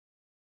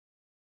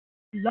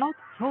Blog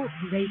Talk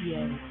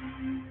Radio.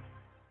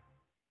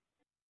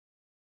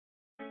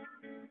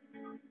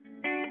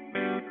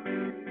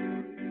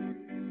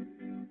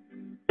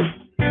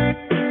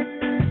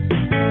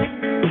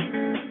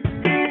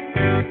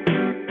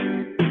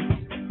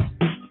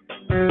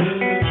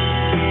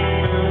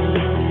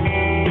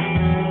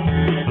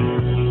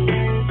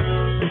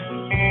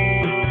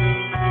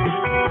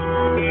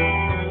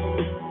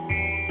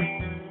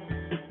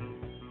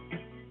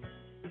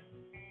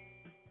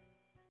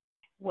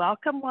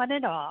 Welcome, one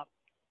and all.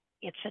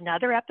 It's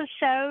another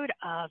episode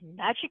of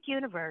Magic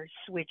Universe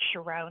with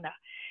Sharona.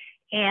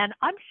 And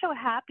I'm so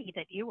happy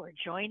that you are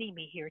joining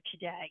me here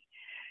today.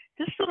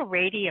 This little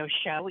radio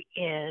show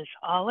is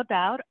all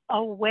about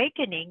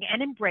awakening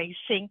and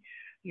embracing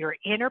your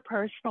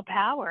interpersonal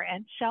power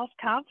and self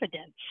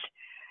confidence,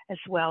 as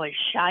well as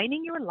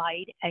shining your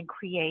light and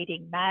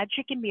creating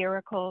magic and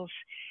miracles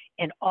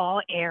in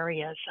all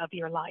areas of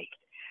your life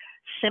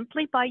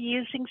simply by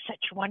using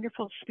such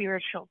wonderful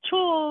spiritual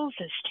tools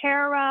as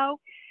tarot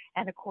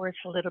and of course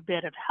a little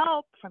bit of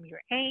help from your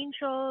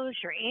angels,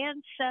 your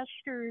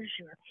ancestors,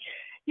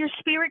 your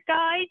spirit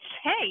guides,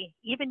 hey,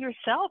 even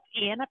yourself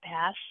in a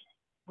past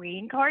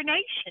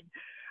reincarnation.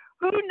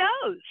 Who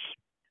knows?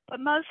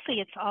 But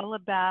mostly it's all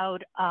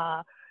about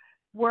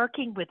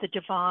working with the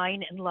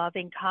divine and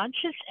loving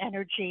conscious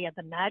energy of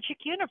the magic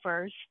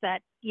universe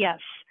that, yes,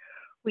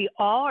 we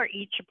all are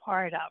each a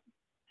part of.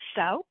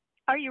 So,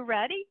 are you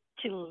ready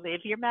to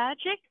live your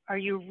magic? Are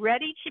you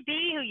ready to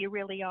be who you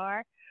really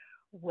are?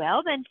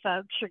 Well, then,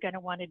 folks, you're going to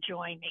want to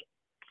join me.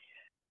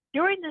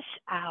 During this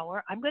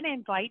hour, I'm going to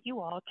invite you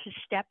all to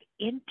step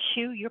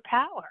into your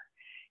power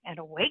and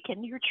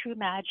awaken your true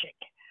magic.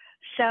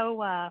 So,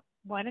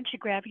 why don't you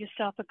grab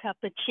yourself a cup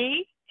of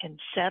tea and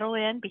settle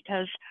in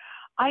because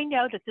I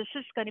know that this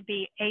is going to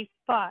be a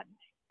fun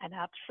and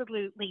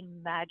absolutely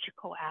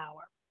magical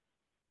hour.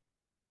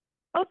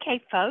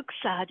 Okay, folks,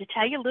 to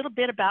tell you a little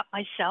bit about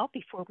myself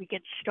before we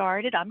get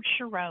started, I'm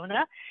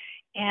Sharona,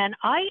 and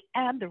I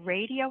am the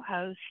radio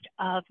host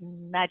of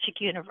Magic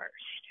Universe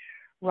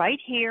right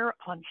here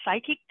on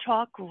Psychic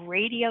Talk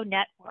Radio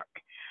Network.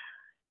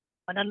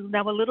 Want to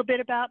know a little bit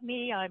about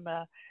me? I'm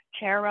a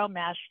tarot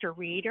master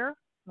reader,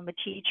 I'm a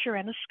teacher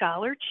and a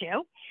scholar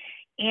too,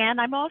 and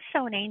I'm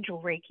also an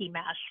angel Reiki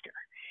master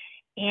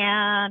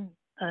and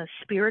a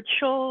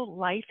spiritual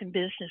life and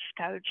business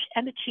coach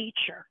and a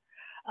teacher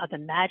of the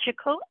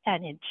magical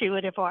and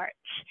intuitive arts.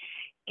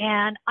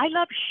 And I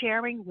love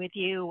sharing with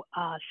you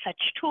such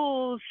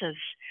tools as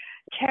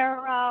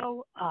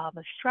tarot,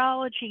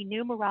 astrology,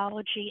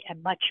 numerology,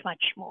 and much,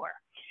 much more.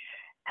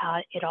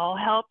 It all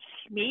helps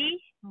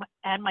me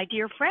and my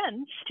dear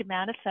friends to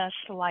manifest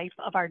the life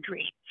of our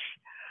dreams.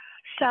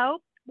 So,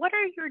 what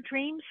are your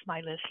dreams, my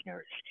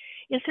listeners?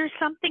 Is there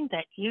something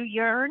that you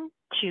yearn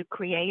to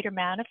create or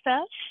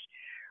manifest?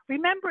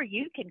 Remember,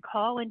 you can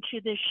call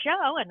into this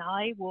show and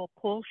I will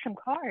pull some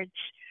cards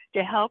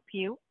to help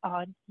you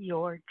on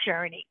your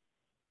journey.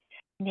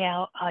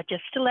 Now,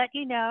 just to let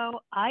you know,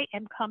 I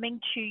am coming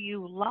to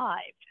you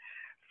live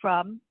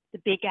from the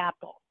Big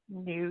Apple,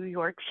 New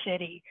York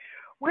City,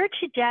 where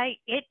today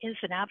it is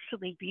an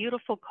absolutely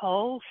beautiful,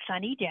 cold,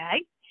 sunny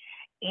day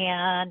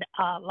and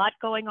a lot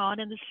going on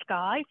in the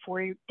sky.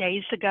 4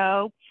 days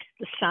ago,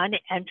 the sun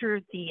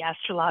entered the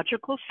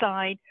astrological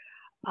sign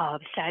of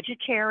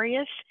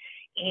Sagittarius.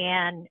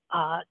 And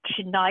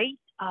tonight,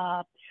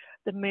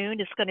 the moon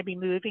is going to be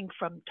moving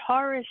from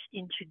Taurus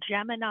into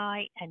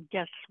Gemini. And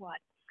guess what?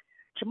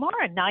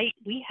 Tomorrow night,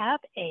 we have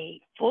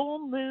a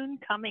full moon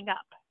coming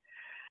up.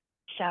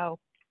 So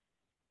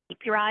keep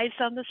your eyes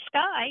on the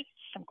sky.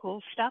 Some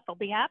cool stuff will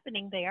be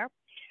happening there.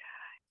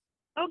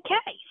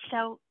 Okay,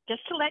 so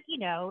just to let you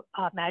know,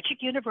 Magic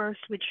Universe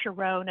with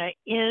Sharona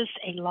is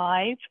a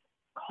live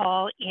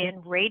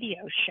call-in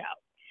radio show.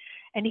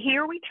 And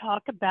here we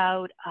talk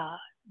about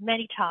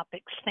many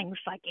topics, things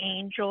like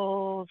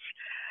angels,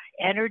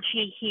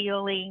 energy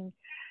healing,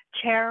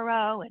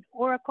 tarot and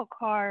oracle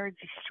cards,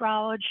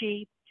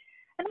 astrology,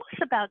 and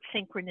also about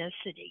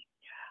synchronicity.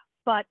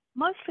 But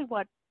mostly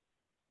what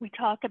we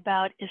talk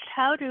about is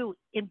how to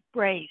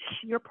embrace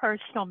your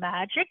personal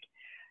magic,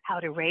 how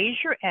to raise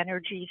your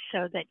energy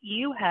so that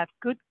you have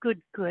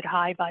good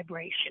high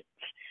vibrations.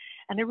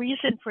 And the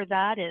reason for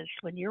that is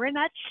when you're in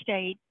that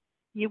state,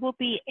 you will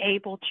be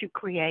able to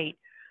create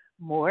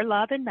more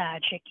love and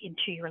magic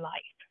into your life.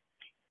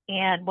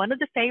 And one of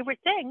the favorite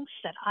things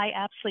that I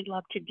absolutely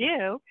love to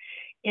do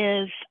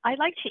is I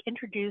like to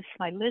introduce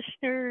my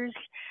listeners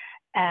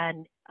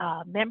and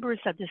members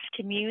of this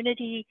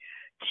community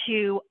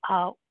to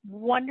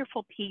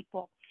wonderful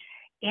people.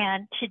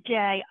 And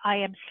today I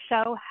am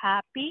so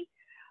happy.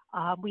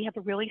 We have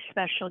a really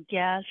special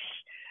guest.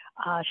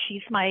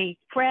 She's my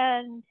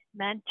friend,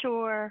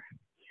 mentor,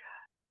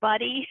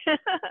 buddy.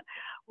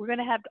 We're going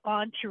to have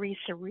on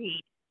Theresa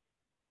Reed.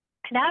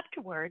 And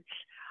afterwards,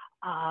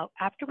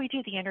 after we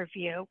do the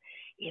interview,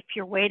 if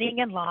you're waiting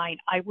in line,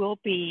 I will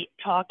be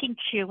talking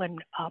to and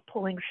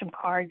pulling some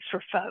cards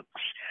for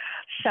folks.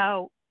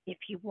 So if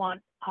you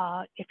want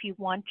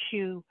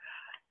to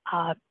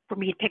for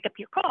me to pick up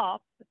your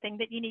call, the thing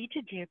that you need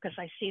to do, because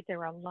I see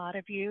there are a lot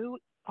of you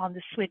on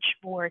the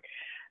switchboard,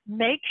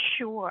 make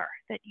sure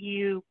that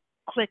you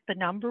click the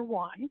number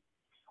one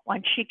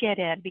once you get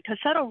in, because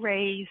that'll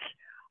raise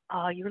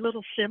your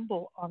little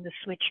symbol on the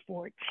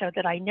switchboard so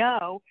that I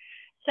know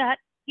that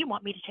you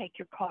want me to take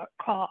your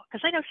call,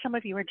 because I know some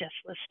of you are just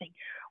listening,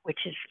 which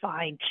is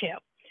fine too.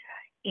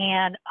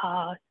 And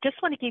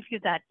just want to give you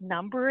that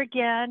number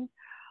again.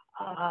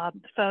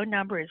 The phone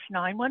number is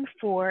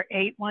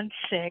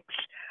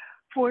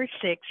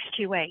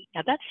 914-816-4628.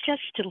 Now that's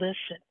just to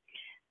listen.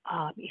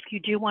 If you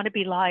do want to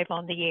be live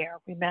on the air,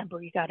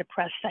 remember you got to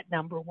press that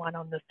number one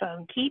on the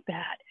phone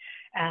keypad.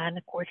 And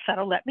of course,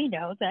 that'll let me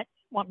know that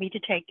you want me to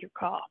take your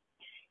call.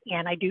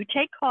 And I do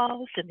take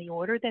calls in the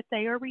order that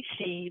they are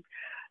received.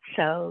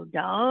 So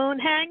don't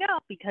hang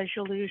up because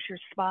you'll lose your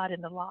spot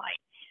in the line.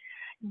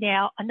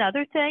 Now,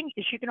 another thing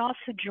is you can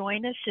also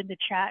join us in the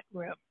chat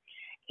room.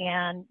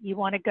 And you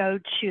want to go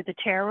to the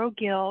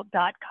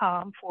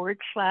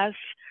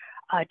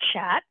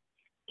tarotguild.com/chat.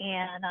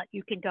 And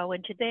you can go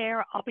into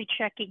there. I'll be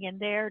checking in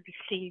there to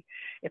see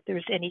if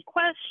there's any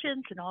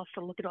questions and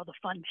also look at all the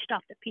fun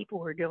stuff that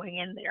people are doing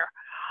in there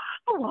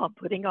while I'm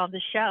putting on the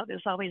show.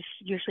 There's always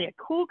usually a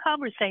cool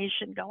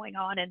conversation going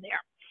on in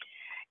there.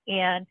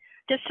 And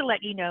just to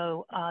let you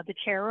know, the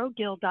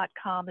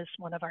tarotguild.com is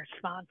one of our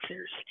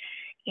sponsors.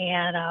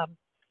 And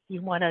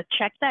you want to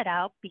check that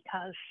out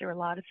because there are a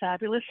lot of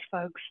fabulous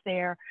folks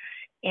there.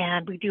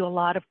 And we do a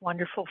lot of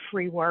wonderful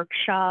free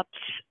workshops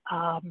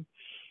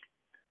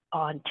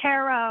on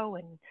tarot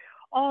and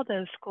all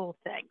those cool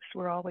things.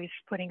 We're always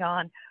putting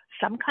on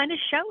some kind of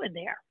show in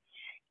there.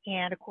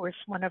 And of course,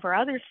 one of our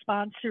other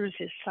sponsors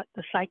is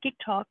the Psychic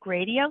Talk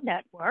Radio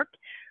Network,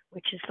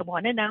 which is the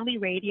one and only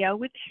radio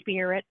with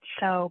spirit.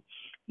 So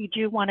you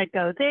do want to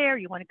go there.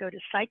 You want to go to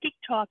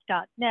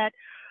psychictalk.net.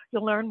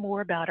 You'll learn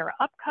more about our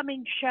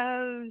upcoming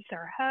shows,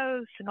 our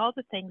hosts, and all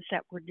the things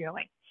that we're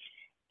doing.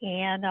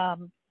 And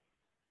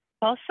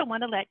also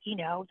want to let you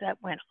know that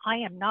when I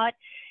am not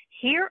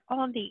here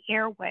on the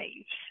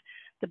airwaves,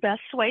 the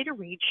best way to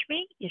reach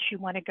me is you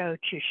want to go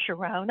to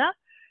Sharona.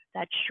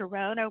 That's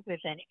Sharona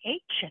with an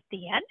H at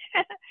the end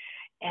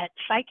at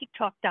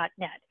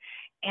psychictalk.net.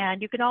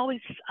 And you can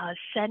always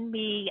send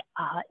me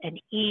an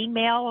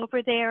email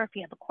over there if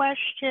you have a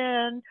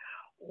question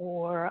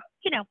or,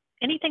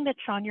 anything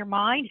that's on your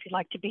mind. If you'd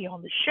like to be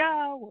on the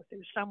show or if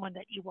there's someone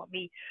that you want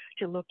me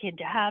to look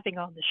into having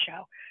on the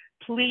show,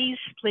 please,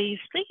 please,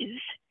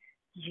 please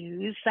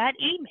use that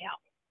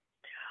email.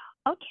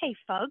 Okay,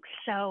 folks,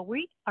 so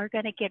we are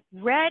going to get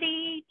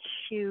ready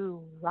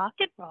to rock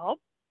and roll.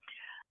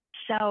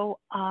 So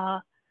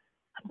I'm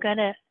going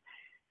to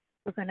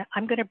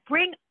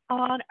bring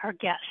on our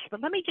guest, but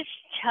let me just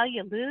tell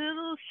you a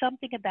little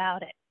something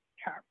about it.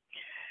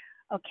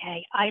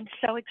 Okay, I'm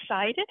so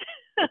excited.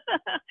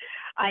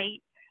 I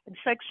am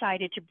so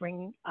excited to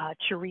bring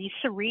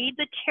Theresa Reed,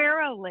 the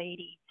Tarot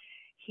Lady,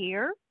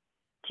 here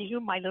to you,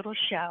 my little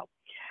show.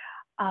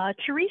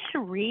 Theresa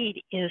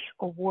Reed is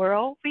a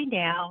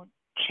world-renowned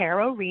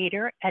tarot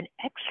reader and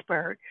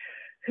expert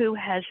who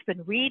has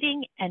been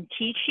reading and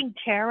teaching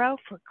tarot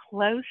for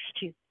close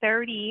to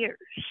 30 years.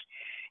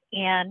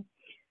 And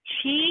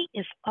she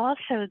is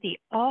also the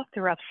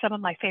author of some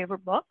of my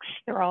favorite books.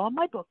 They're all on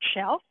my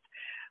bookshelf.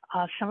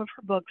 Some of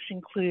her books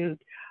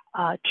include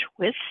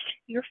Twist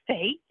Your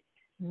Fate,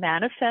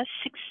 Manifest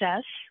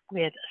Success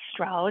with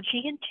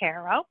Astrology and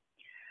Tarot.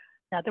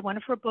 Another one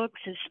of her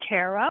books is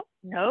Tarot,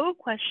 No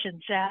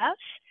Questions Asked.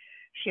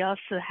 She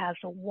also has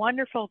a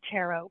wonderful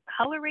tarot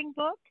coloring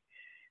book.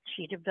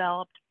 She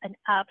developed an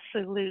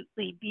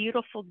absolutely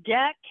beautiful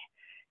deck,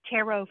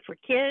 Tarot for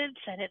Kids,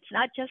 and it's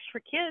not just for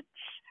kids.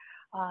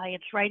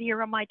 It's right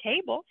here on my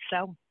table.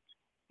 So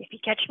if you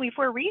catch me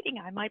for a reading,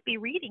 I might be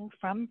reading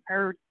from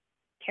her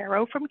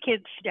Tarot from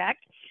Kids deck.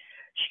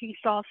 She's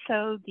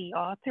also the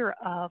author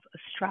of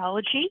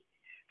Astrology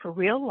for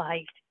Real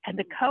Life and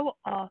the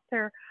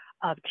co-author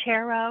of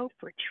Tarot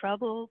for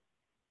Troubled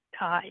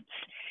Times.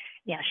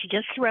 Now, she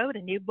just wrote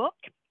a new book.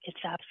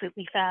 It's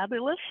absolutely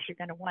fabulous. You're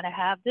going to want to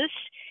have this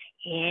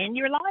in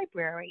your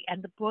library.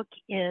 And the book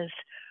is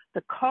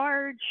The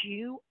Cards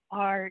You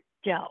Are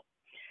Dealt: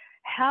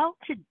 How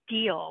to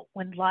Deal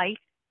When Life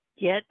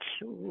Gets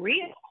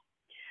Real.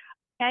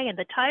 Okay, and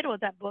the title of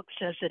that book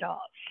says it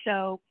all.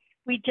 So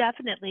we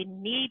definitely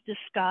need this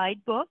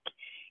guidebook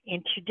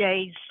in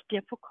today's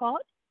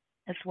difficult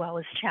as well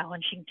as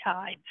challenging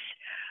times.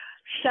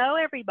 So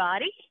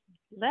everybody,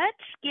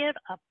 let's give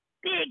a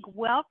big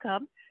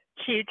welcome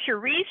to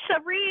Theresa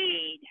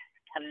Reed.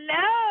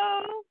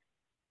 Hello.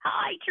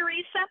 Hi,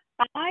 Theresa.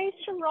 Hi,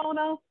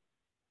 Sharona.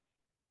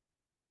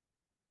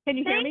 Can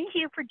you hear me? Thank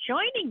you for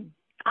joining.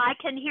 I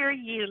can hear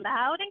you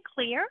loud and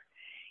clear.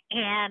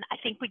 And I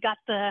think we got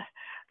the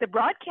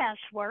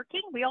broadcast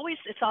working.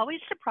 It's always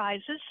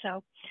surprises.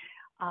 So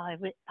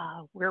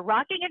we're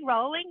rocking and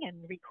rolling and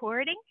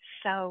recording.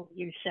 So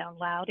you sound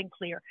loud and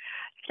clear.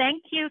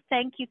 Thank you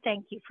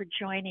for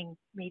joining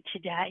me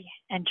today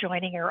and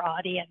joining our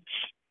audience.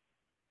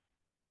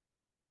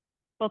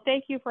 Well,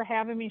 thank you for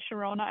having me,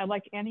 Sharona. I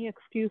like any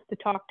excuse to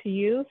talk to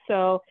you.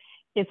 So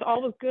it's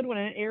always good when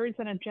an Aries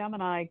and a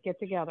Gemini get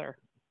together.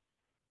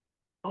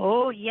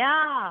 Oh,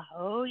 yeah.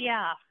 Oh,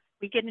 yeah.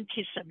 We get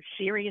into some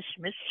serious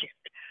mischief.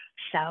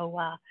 So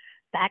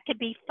that could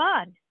be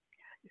fun.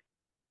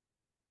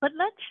 But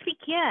let's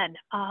begin.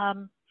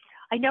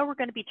 I know we're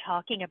going to be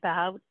talking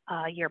about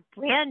your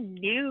brand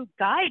new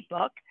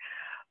guidebook,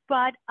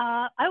 but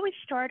I always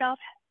start off,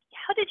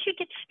 how did you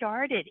get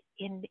started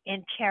in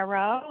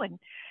tarot,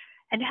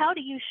 and how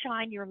do you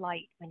shine your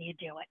light when you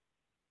do it?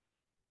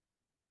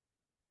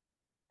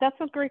 That's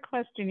a great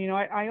question.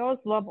 I always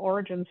love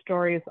origin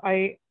stories.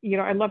 I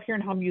love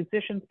hearing how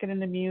musicians get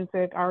into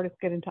music, artists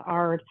get into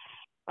art.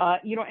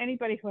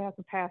 Anybody who has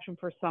a passion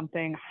for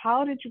something,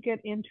 how did you get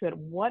into it?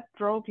 What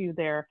drove you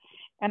there?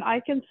 And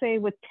I can say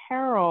with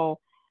tarot,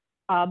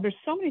 there's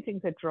so many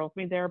things that drove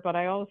me there, but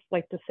I always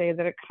like to say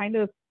that it kind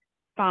of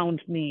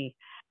found me.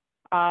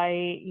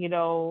 I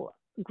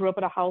grew up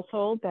in a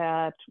household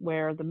that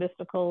where the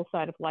mystical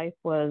side of life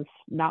was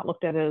not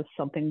looked at as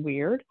something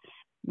weird.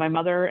 My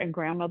mother and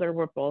grandmother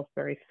were both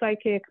very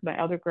psychic.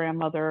 My other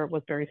grandmother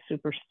was very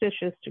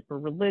superstitious, super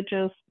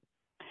religious.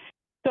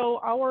 So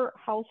our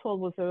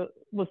household was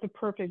the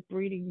perfect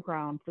breeding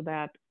ground for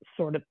that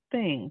sort of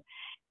thing.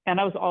 And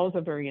I was always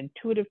a very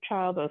intuitive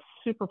child. I was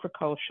super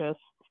precocious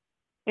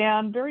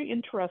and very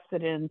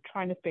interested in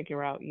trying to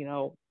figure out,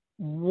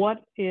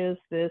 what is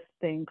this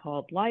thing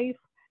called life?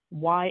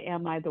 Why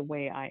am I the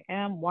way I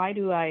am? Why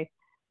do I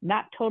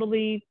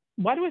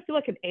feel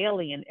like an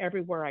alien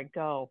everywhere I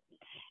go?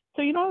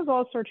 So, I was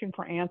always searching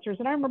for answers.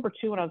 And I remember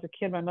too, when I was a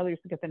kid, my mother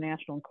used to get the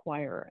National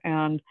Enquirer,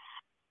 and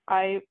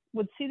I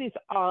would see these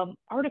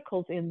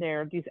articles in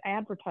there, these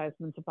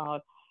advertisements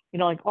about,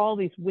 like all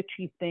these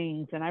witchy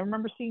things. And I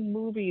remember seeing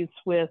movies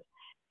with,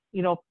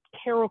 you know,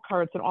 tarot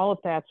cards and all of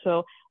that.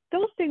 So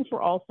those things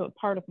were also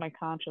part of my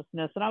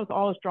consciousness. And I was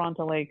always drawn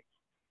to like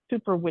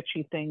super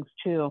witchy things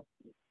too.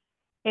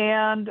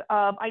 And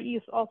I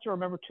used to also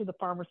remember too, the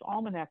Farmer's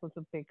Almanac was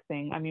a big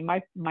thing. I mean,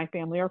 my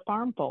family are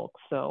farm folks,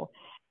 so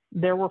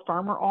there were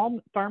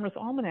farmers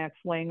almanacs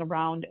laying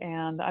around,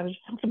 and I was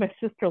just talking to my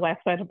sister last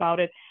night about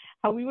it,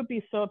 how we would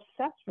be so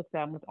obsessed with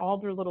them, with all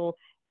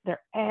their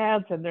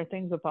ads and their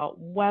things about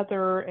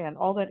weather and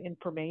all that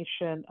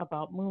information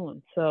about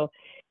moon. So,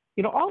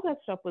 all that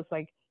stuff was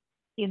like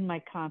in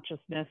my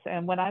consciousness.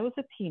 And when I was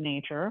a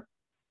teenager,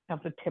 I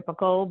was a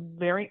typical,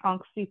 very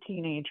angsty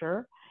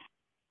teenager,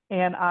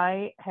 and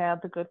I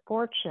had the good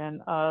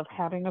fortune of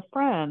having a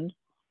friend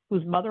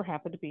whose mother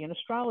happened to be an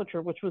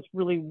astrologer, which was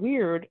really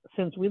weird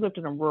since we lived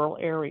in a rural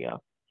area.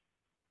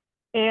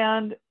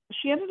 And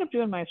she ended up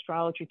doing my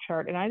astrology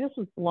chart, and I just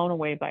was blown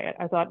away by it.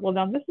 I thought, well,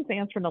 now this is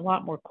answering a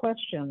lot more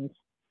questions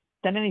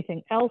than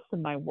anything else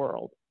in my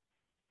world.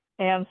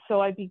 And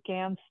so I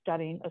began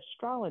studying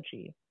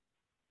astrology.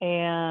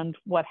 And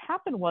what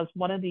happened was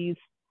one of these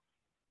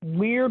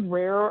weird,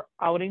 rare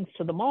outings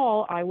to the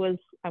mall, I went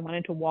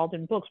into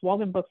Walden Books.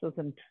 Walden Books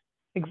doesn't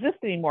exist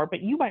anymore,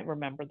 but you might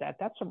remember that.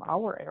 That's from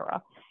our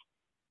era.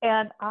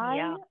 And I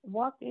Yeah.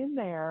 walked in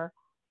there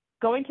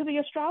going to the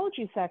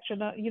astrology section,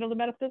 the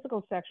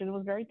metaphysical section. It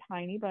was very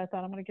tiny, but I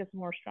thought I'm going to get some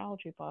more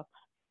astrology books.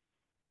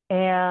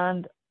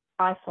 And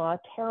I saw a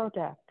tarot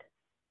deck,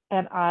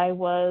 and I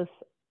was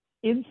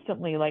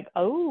instantly like,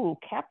 oh,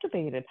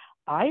 captivated.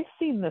 I've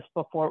seen this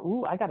before.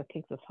 Ooh, I got to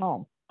take this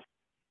home.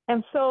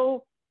 And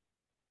so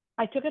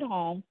I took it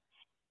home,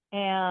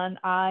 and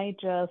I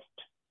just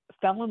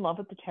fell in love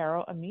with the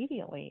tarot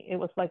immediately. It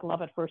was like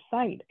love at first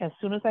sight. As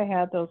soon as I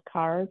had those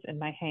cards in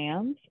my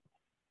hands,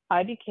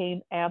 I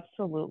became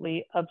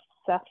absolutely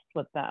obsessed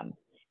with them.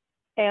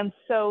 And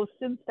so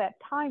since that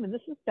time, and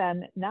this has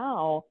been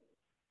now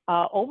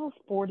over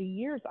 40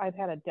 years, I've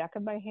had a deck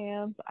in my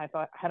hands. I've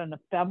had an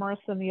ephemeris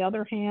in the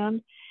other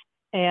hand,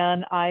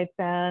 and I've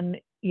been,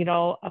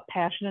 a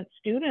passionate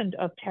student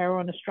of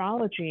tarot and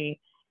astrology.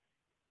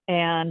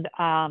 And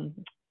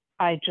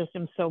I just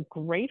am so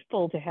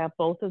grateful to have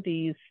both of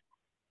these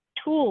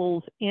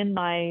tools in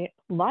my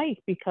life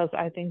because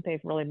I think they've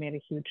really made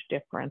a huge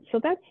difference. So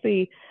that's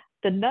the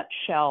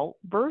nutshell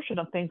version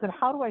of things. And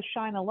how do I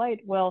shine a light?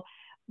 Well,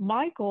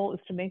 my goal is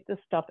to make this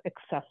stuff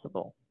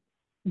accessible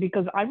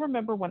because I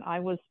remember when I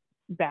was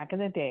back in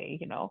the day,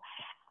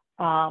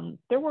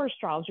 there were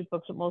astrology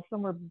books, but most of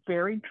them were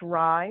very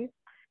dry.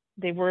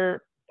 They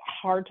were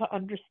hard to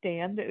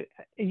understand.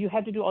 You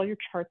had to do all your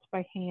charts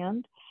by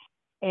hand.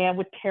 And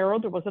with tarot,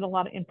 there wasn't a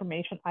lot of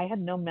information. I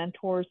had no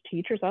mentors,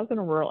 teachers. I was in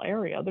a rural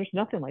area. There's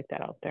nothing like that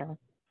out there.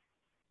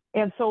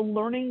 And so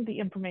learning the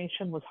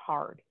information was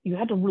hard. You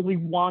had to really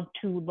want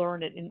to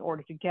learn it in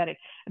order to get it.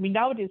 I mean,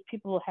 nowadays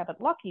people have it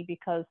lucky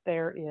because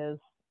there is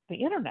the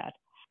internet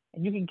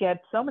and you can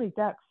get so many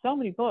decks, so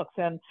many books,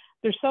 and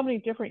there's so many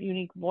different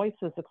unique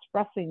voices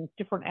expressing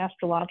different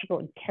astrological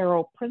and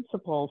tarot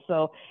principles.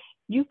 So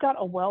you've got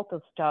a wealth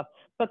of stuff,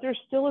 but there's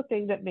still a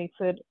thing that makes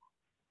it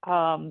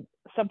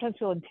sometimes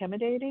feel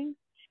intimidating.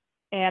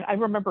 And I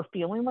remember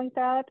feeling like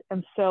that.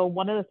 And so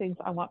one of the things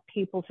I want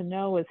people to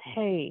know is,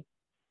 hey,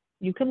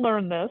 you can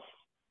learn this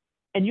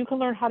and you can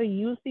learn how to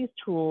use these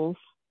tools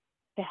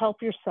to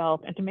help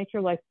yourself and to make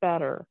your life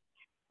better.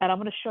 And I'm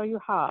going to show you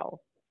how.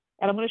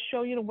 And I'm going to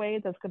show you in a way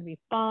that's going to be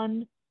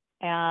fun,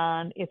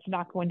 and it's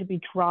not going to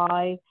be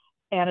dry,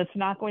 and it's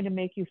not going to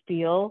make you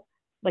feel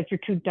like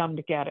you're too dumb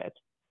to get it,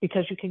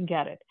 because you can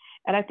get it.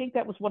 And I think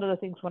that was one of the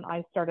things when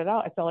I started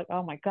out. I felt like,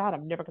 oh my God,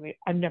 I'm never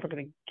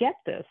gonna get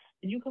this.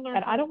 And you can learn.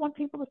 And I don't want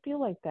people to feel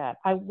like that.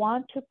 I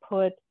want to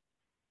put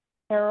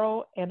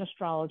tarot and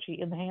astrology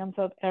in the hands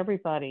of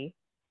everybody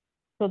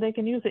so they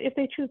can use it if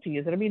they choose to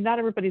use it. I mean, not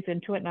everybody's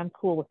into it, and I'm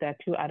cool with that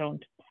too.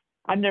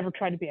 I'm never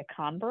trying to be a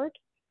convert.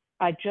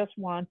 I just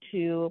want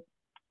to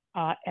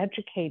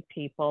educate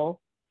people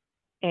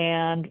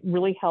and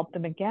really help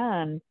them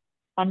again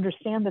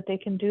understand that they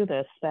can do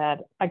this,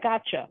 that I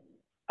got you.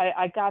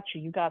 I got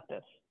you. You got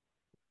this.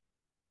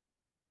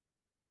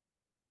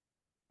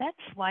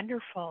 That's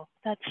wonderful.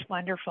 That's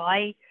wonderful.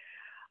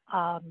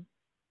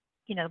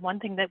 One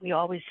thing that we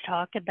always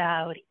talk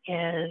about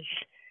is,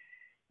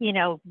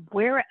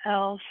 where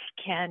else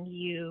can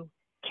you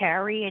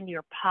carry in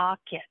your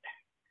pocket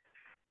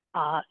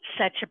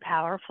such a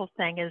powerful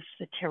thing as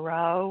the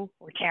tarot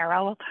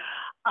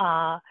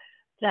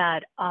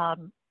that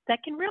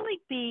can really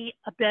be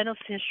a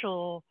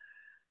beneficial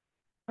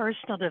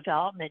personal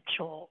development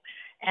tool.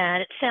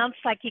 And it sounds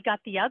like you got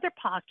the other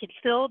pocket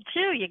filled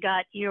too. You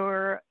got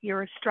your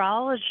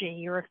astrology,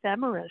 your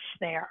ephemeris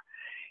there.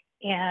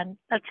 And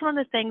that's one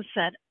of the things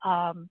that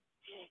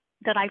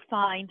I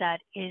find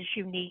that is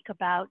unique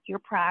about your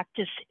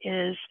practice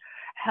is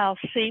how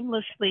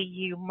seamlessly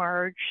you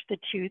merge the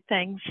two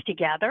things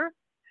together,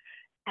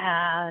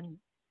 and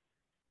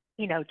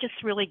just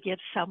really give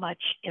so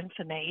much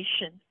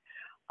information.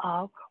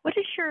 What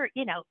is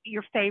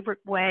your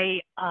favorite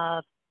way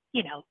of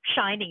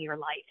shining your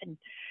light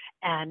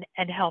and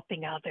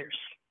helping others?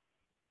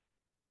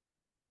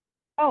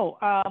 Oh,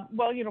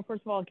 well,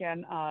 first of all,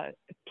 again,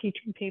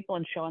 teaching people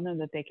and showing them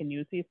that they can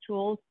use these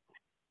tools.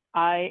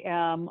 I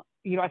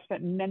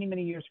spent many,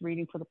 many years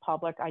reading for the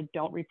public. I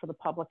don't read for the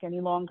public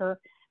any longer.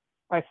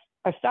 I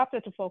stopped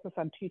it to focus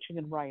on teaching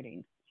and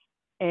writing.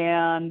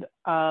 And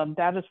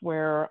that is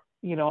where,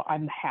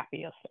 I'm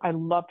happiest. I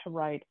love to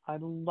write. I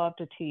love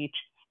to teach.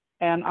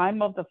 And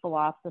I'm of the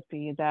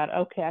philosophy that,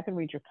 okay, I can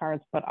read your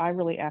cards, but I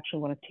really actually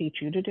want to teach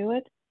you to do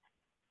it.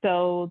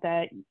 So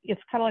that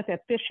it's kind of like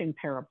that fishing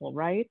parable,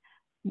 right?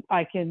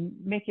 I can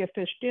make you a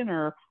fish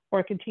dinner, or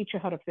I can teach you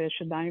how to fish,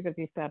 and now you're going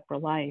to be fed for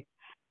life.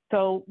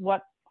 So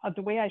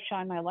the way I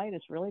shine my light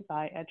is really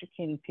by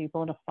educating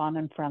people in a fun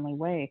and friendly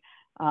way,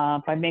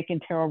 by making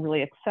tarot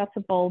really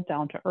accessible,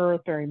 down to earth,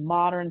 very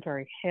modern,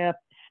 very hip.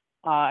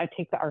 I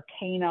take the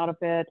arcane out of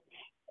it.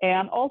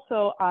 And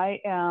also,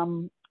 I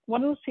am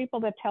one of those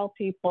people that tell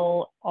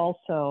people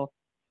also,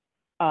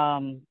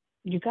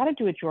 you got to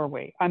do it your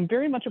way. I'm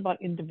very much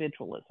about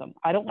individualism.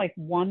 I don't like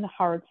one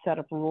hard set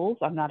of rules.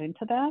 I'm not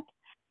into that.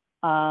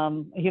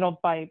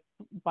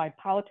 By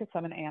politics,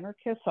 I'm an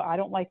anarchist, so I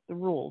don't like the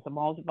rules. I'm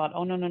always about,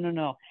 oh,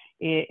 no.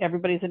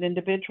 Everybody's an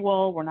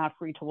individual. We're not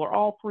free till we're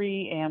all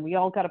free, and we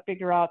all got to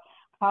figure out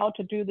how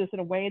to do this in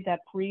a way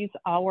that frees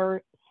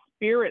our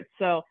spirit.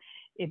 So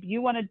if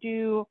you want to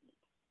do,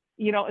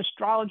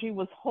 astrology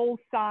was whole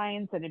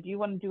signs, and if you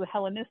want to do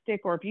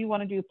Hellenistic, or if you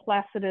want to do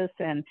Placidus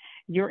and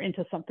you're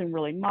into something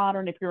really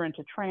modern, if you're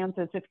into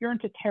transits, if you're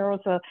into tarot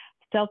as a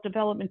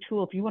self-development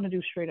tool, if you want to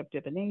do straight up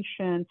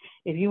divination,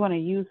 if you want to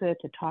use it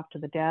to talk to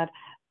the dead,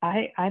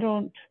 I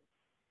don't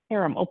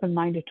care. I'm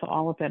open-minded to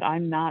all of it.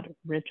 I'm not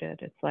rigid.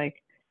 It's like,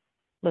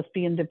 let's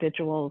be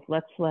individuals.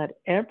 Let's let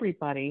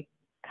everybody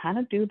kind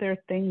of do their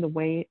thing the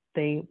way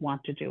they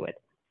want to do it.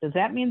 Does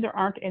that mean there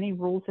aren't any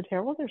rules to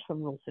tarot? Well, there's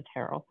some rules to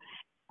tarot.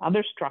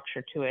 There's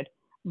structure to it,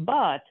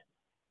 but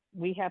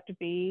we have to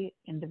be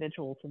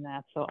individuals in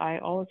that. So I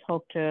always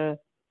hope to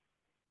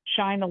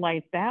shine a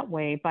light that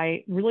way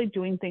by really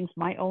doing things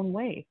my own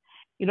way.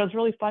 It's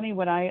really funny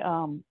when I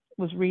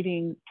was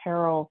reading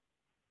tarot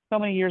so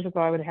many years ago,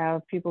 I would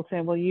have people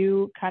saying, well,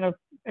 you kind of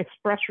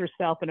express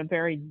yourself in a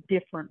very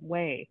different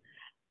way.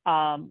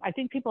 I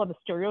think people have a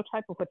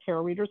stereotype of what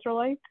tarot readers are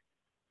like.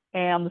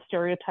 And the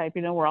stereotype,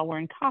 we're all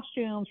wearing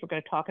costumes. We're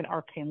going to talk in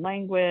arcane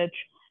language.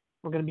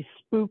 We're going to be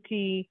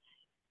spooky.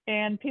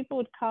 And people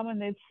would come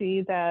and they'd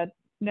see that,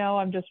 no,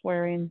 I'm just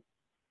wearing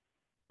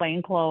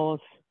plain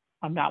clothes.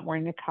 I'm not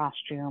wearing a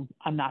costume.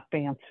 I'm not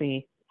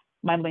fancy.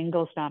 My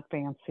lingo's not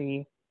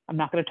fancy. I'm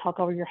not going to talk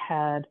over your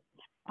head.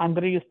 I'm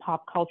going to use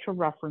pop culture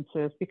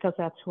references because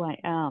that's who I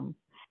am.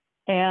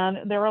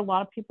 And there are a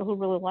lot of people who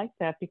really liked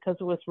that because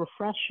it was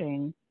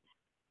refreshing.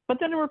 But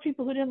then there were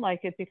people who didn't like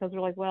it because they're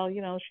like, well,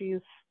 she's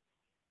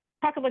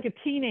talking like a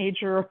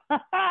teenager,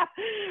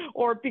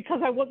 or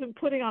because I wasn't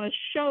putting on a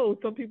show.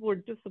 Some people were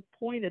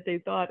disappointed. They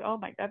thought, oh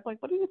my God,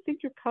 like, what do you think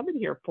you're coming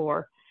here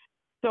for?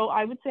 So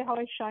I would say how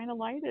I shine a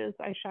light is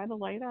I shine a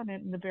light on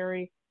it in the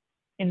very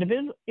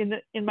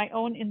in my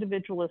own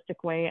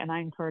individualistic way. And I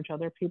encourage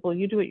other people,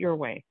 you do it your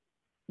way.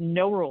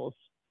 No rules.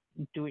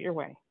 Do it your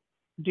way.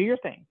 Do your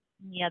thing.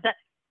 Yeah,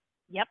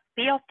 yep.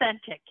 Be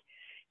authentic.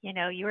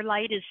 Your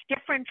light is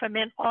different from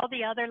all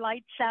the other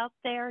lights out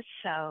there.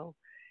 So,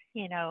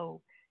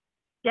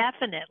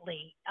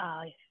 definitely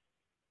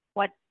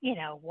what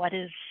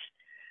is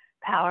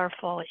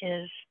powerful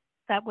is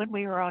that when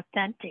we are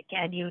authentic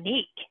and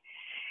unique.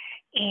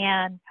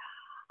 And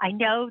I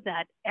know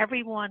that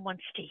everyone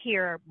wants to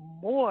hear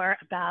more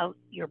about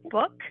your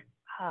book.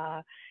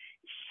 Uh,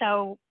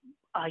 so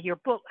your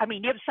book, I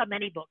mean, you have so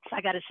many books.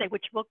 I got to say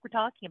which book we're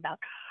talking about.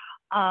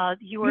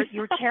 Your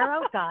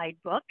tarot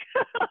guidebook,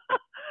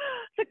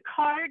 The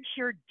Cards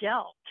You're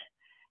Dealt,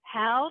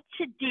 How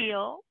to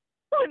Deal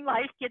When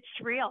Life Gets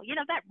Real. You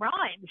know, that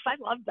rhymes. I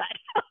love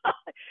that.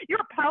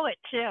 You're a poet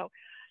too.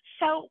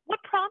 So what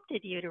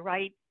prompted you to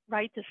write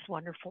this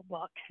wonderful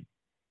book?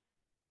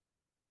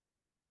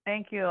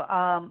 Thank you.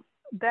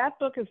 That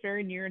book is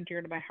very near and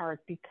dear to my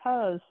heart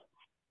because,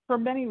 for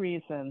many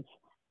reasons.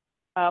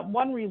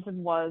 One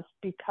reason was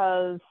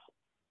because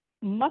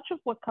much of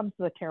what comes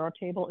to the tarot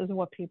table isn't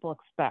what people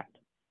expect.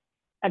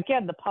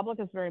 Again, the public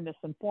is very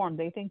misinformed.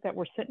 They think that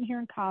we're sitting here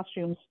in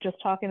costumes just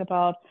talking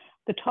about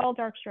the tall,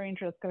 dark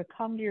stranger that's going to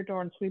come to your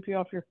door and sweep you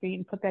off your feet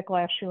and put that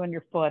glass shoe on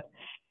your foot.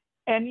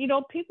 And,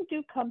 people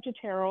do come to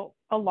tarot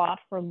a lot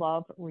for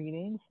love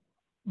readings,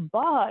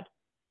 but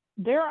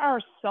there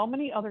are so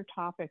many other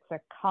topics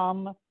that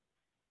come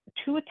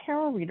to a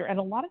tarot reader. And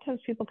a lot of times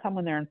people come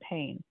when they're in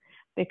pain.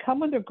 They come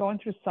when they're going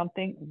through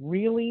something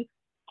really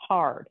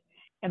hard.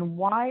 And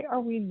why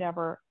are we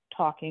never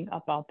talking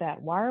about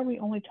that? Why are we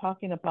only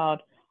talking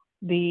about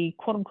the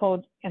quote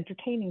unquote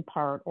entertaining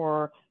part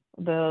or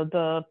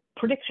the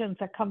predictions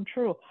that come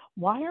true?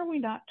 Why are we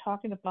not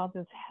talking about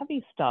this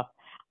heavy stuff?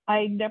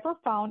 I never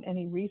found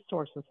any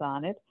resources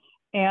on it.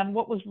 And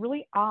what was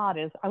really odd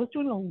is I was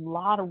doing a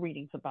lot of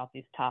readings about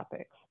these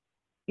topics.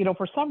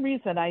 For some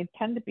reason, I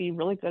tend to be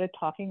really good at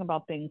talking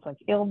about things like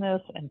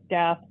illness and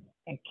death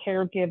and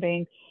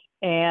caregiving.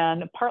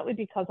 And partly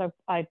because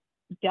I've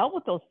dealt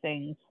with those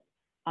things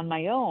on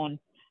my own,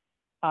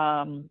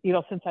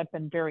 since I've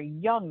been very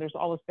young, there's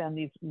always been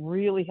these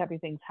really heavy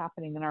things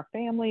happening in our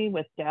family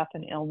with death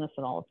and illness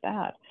and all of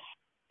that.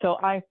 So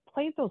I've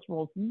played those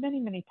roles many,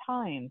 many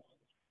times.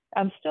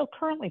 I'm still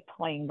currently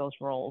playing those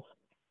roles.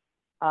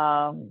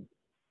 And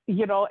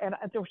there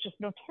was just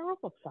no tarot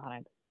books on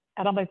it.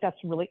 And I'm like, that's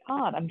really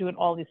odd. I'm doing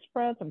all these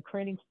spreads, I'm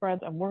creating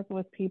spreads, I'm working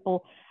with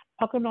people.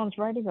 How come no one's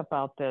writing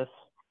about this?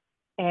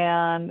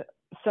 And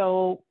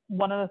so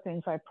one of the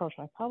things I approached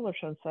my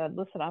publisher and said,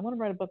 listen, I want to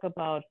write a book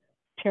about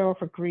tarot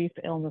for grief,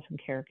 illness, and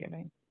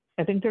caregiving.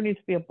 I think there needs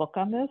to be a book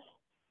on this,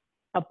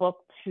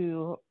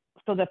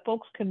 so that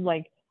folks can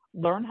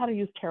learn how to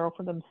use tarot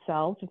for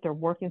themselves if they're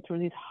working through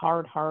these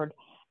hard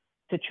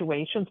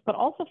situations, but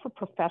also for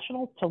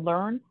professionals to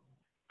learn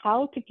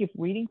how to give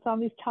readings on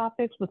these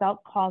topics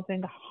without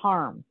causing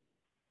harm.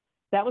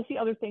 That was the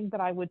other thing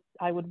that I would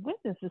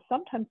witness is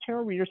sometimes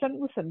tarot readers, and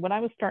listen, when I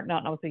was starting out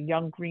and I was a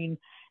young green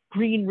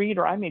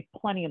reader, I made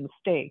plenty of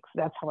mistakes.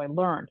 That's how I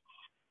learned.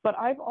 But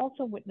I've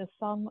also witnessed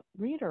some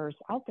readers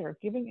out there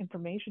giving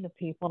information to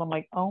people, and I'm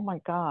like, oh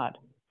my God,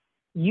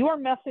 you are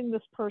messing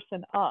this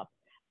person up.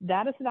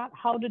 That is not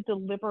how to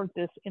deliver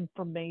this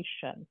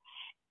information.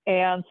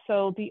 And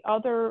so the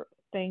other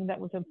thing that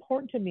was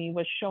important to me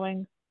was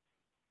showing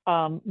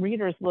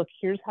readers, look,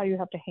 here's how you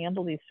have to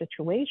handle these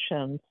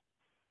situations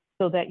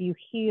so that you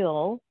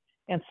heal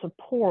and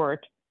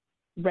support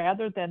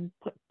rather than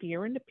put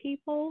fear into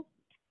people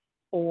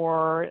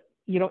or,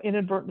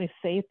 inadvertently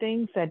say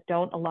things that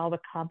don't allow the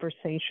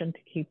conversation to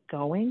keep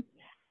going.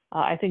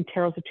 I think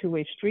tarot's a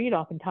two-way street.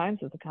 Oftentimes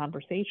it's a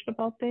conversation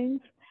about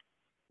things,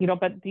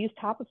 but these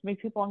topics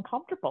make people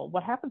uncomfortable.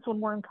 What happens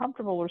when we're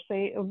uncomfortable or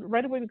say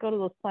right away we go to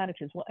those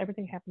platitudes? Well,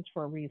 everything happens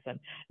for a reason.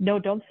 No,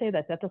 don't say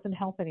that. That doesn't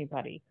help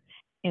anybody.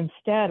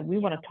 Instead, we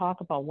want to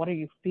talk about what are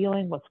you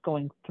feeling, what's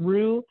going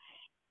through,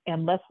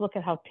 and let's look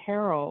at how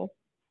tarot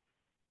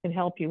can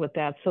help you with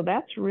that. So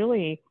that's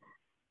really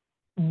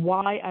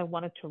why I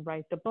wanted to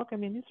write the book. I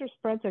mean, these are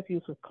spreads I've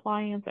used with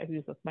clients, I've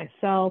used with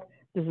myself.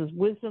 This is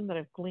wisdom that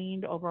I've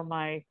gleaned over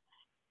my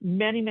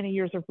many, many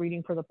years of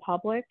reading for the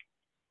public.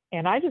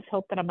 And I just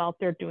hope that I'm out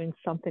there doing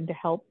something to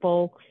help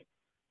folks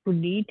who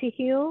need to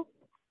heal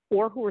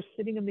or who are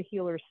sitting in the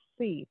healer's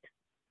seat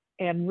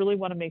and really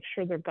want to make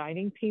sure they're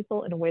guiding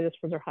people in a way that's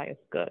for their highest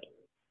good.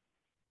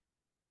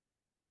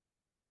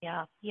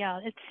 Yeah,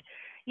 it's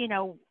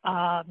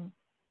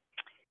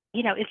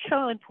it's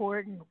so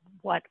important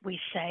what we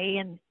say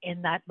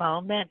in that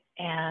moment,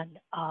 and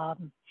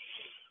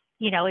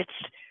it's.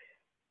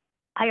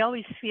 I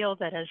always feel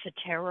that as a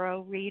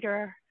tarot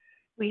reader,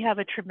 we have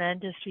a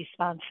tremendous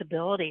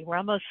responsibility. We're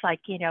almost like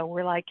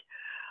we're like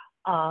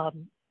our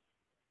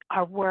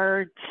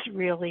words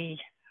really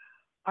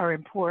are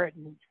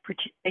important.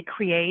 They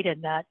create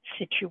in that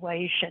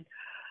situation.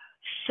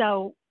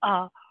 So,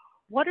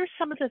 what are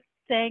some of the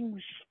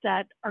things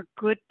that are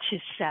good to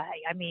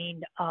say? I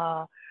mean,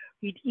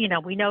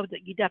 we know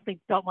that you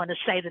definitely don't want to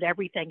say that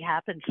everything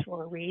happens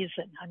for a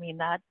reason. I mean,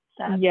 that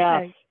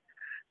yeah.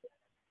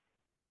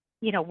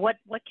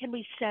 What can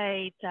we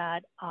say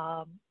that,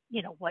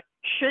 what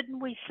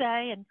shouldn't we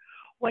say and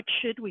what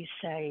should we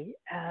say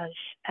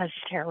as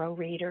tarot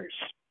readers?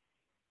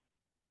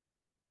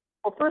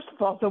 Well, first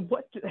of all, so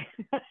what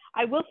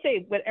I will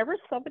say, whenever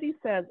somebody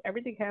says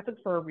everything happens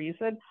for a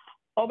reason,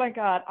 oh my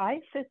God, I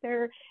sit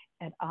there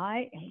and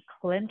I am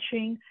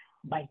clenching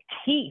my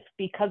teeth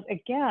because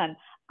again,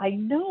 I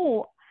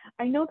know,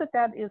 I know that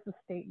that is a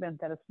statement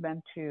that is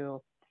meant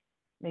to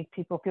make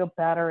people feel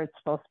better. It's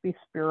supposed to be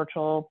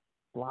spiritual,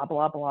 blah,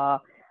 blah, blah.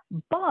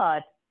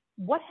 But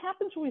what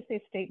happens when we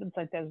say statements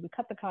like that is we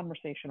cut the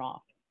conversation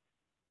off.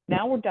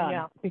 Now we're done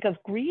Yeah. because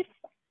grief,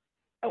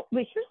 oh,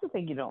 wait, here's the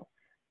thing,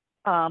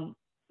 um,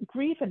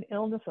 grief and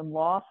illness and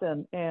loss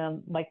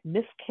and like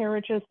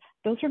miscarriages,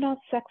 those are not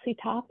sexy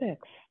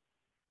topics.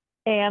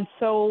 And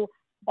so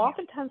Yeah.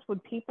 oftentimes when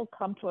people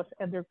come to us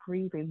and they're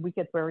grieving, we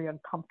get very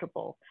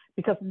uncomfortable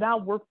because now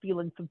we're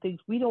feeling some things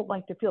we don't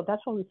like to feel.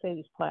 That's why we say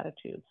these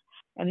platitudes.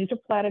 And these are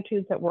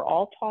platitudes that we're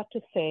all taught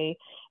to say.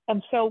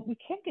 And so we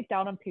can't get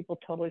down on people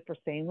totally for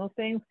saying those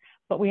things,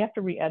 but we have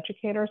to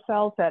re-educate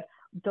ourselves that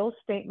those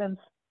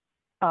statements,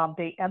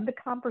 they end the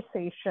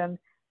conversation.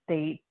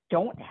 They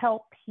don't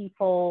help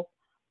people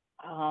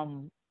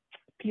um,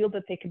 feel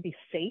that they can be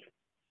safe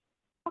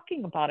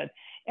talking about it.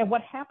 And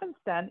what happens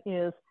then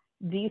is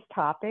these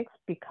topics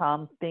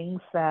become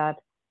things that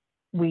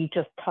we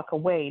just tuck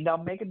away. Now,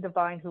 Megan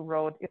Devine, who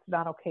wrote "It's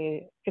Not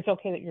Okay, It's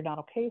Okay That You're Not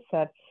Okay,"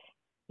 said,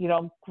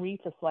 grief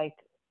is like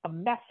a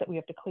mess that we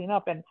have to clean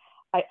up. And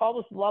I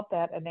always love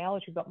that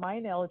analogy, but my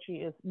analogy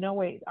is no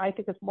way. I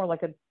think it's more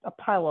like a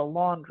pile of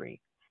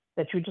laundry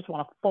that you just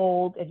want to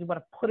fold and you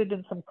want to put it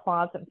in some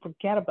closet and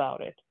forget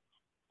about it.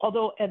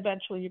 Although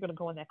eventually you're going to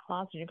go in that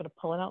closet and you're going to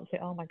pull it out and say,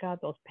 oh my God,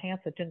 those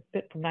pants that didn't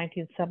fit from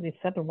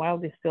 1977, why are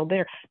they still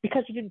there?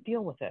 Because you didn't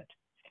deal with it.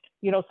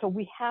 So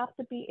we have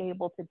to be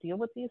able to deal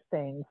with these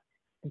things,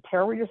 and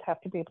tarot readers have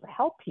to be able to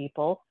help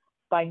people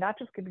by not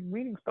just giving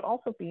readings, but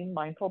also being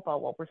mindful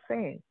about what we're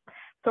saying.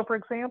 So, for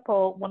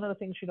example, one of the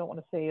things you don't want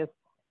to say is,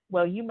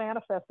 well, you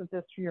manifested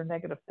this through your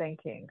negative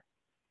thinking.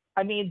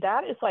 I mean,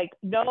 that is like,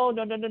 no,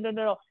 no, no, no, no,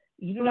 no.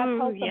 You do not Ooh,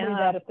 tell somebody yeah.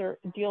 that if they're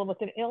dealing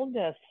with an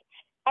illness.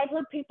 I've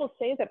heard people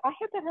say that. I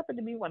had that happen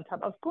to me one time.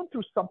 I was going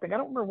through something. I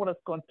don't remember what I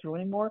was going through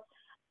anymore,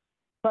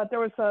 but there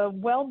was a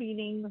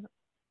well-meaning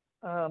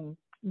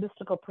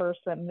mystical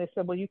person, and they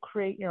said, well, you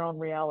create your own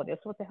reality. I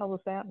said, what the hell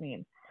does that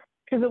mean?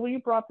 Because well, you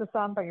brought this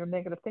on by your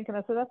negative thinking.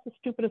 I said, that's the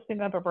stupidest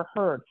thing I've ever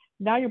heard.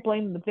 Now you're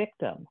blaming the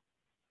victim.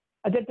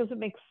 That doesn't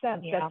make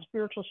sense. Yeah. That's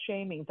spiritual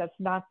shaming. That's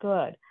not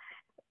good.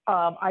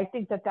 I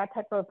think that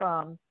type of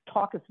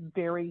talk is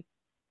very,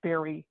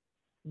 very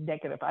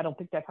negative. I don't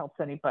think that helps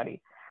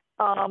anybody.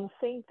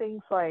 Saying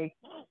things like,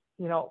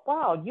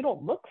 wow, you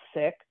don't look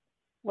sick.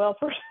 Well,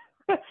 first,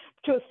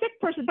 to a sick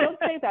person, don't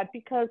say that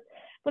because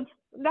but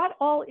not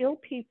all ill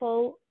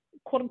people,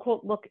 quote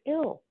unquote, look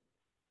ill.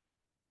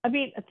 I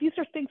mean, these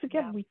are things,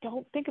 again, Yeah. we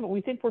don't think of it.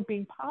 We think we're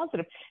being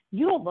positive.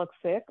 You don't look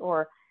sick,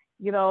 or,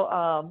 you know,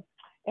 um,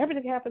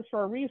 everything happens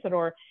for a reason,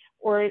 or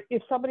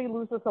if somebody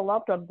loses a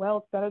loved one, well,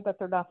 it's better that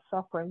they're not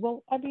suffering.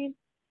 Well, I mean,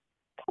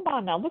 come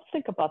on now, let's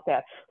think about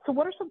that. So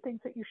what are some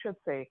things that you should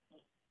say?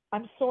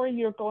 I'm sorry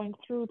you're going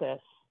through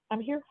this. I'm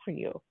here for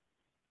you.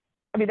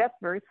 I mean, that's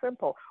very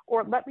simple.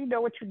 Or let me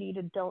know what you need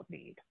and don't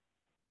need.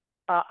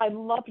 I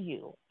love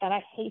you, and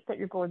I hate that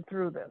you're going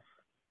through this.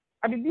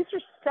 I mean, these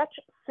are such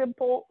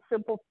simple,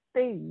 simple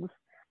things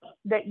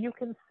that you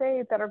can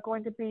say that are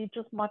going to be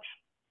just much,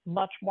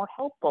 much more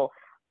helpful.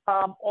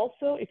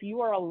 Also, if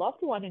you are a loved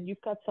one and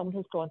you've got someone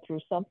who's going through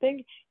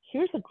something,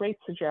 here's a great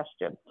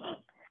suggestion.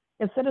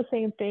 Instead of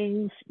saying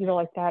things,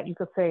 like that, you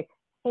could say,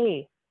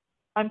 hey,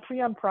 I'm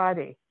free on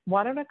Friday.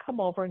 Why don't I come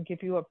over and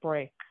give you a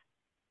break?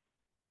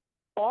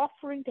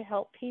 Offering to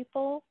help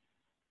people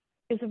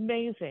is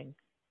amazing.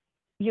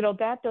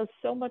 That does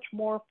so much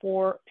more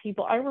for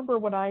people. I remember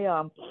when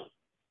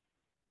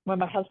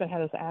my husband had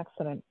his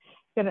accident.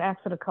 He had an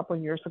accident a couple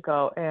of years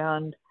ago,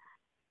 and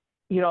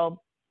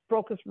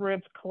broke his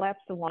ribs,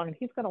 collapsed the lung, and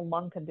he's got a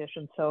lung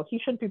condition, so he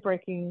shouldn't be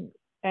breaking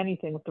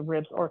anything with the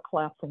ribs or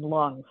collapsing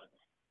lungs.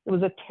 It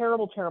was a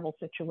terrible, terrible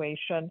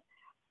situation,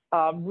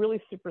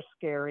 really super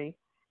scary,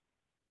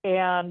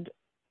 and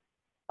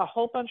a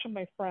whole bunch of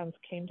my friends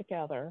came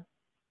together,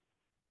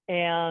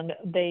 and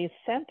they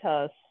sent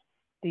us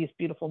these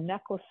beautiful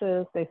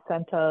necklaces. They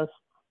sent us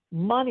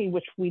money,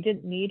 which we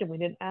didn't need and we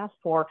didn't ask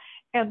for.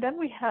 And then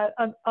we had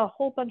a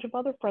whole bunch of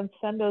other friends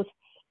send us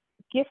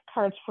gift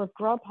cards for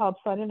Grubhub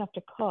so I didn't have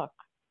to cook.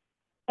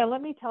 And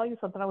let me tell you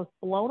something, I was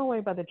blown away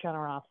by the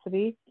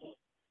generosity.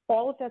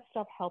 All of that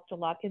stuff helped a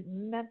lot. It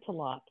meant a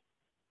lot.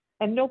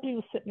 And nobody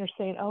was sitting there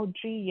saying, oh,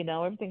 gee,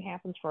 everything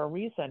happens for a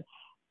reason.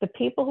 The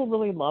people who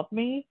really loved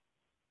me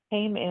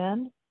came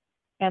in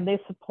and they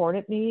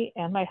supported me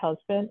and my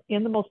husband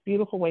in the most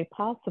beautiful way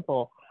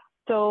possible.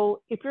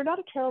 So if you're not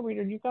a tarot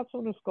reader and you've got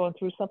someone who's going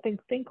through something,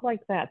 think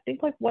like that.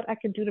 Think like what I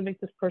can do to make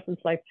this person's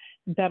life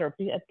better.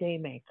 Be a day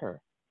maker.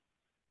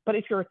 But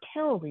if you're a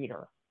tarot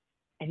reader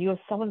and you have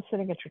someone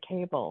sitting at your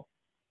table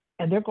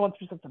and they're going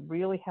through something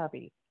really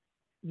heavy,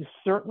 you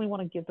certainly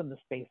want to give them the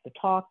space to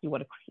talk. You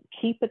want to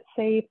keep it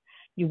safe.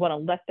 You want to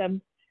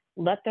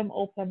let them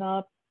open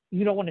up.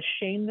 You don't want to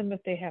shame them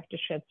if they have to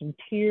shed some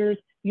tears.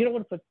 You don't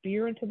want to put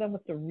fear into them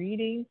with the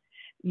reading.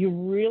 You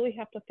really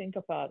have to think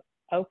about,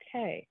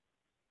 okay,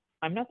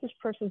 I'm not this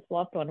person's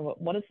loved one.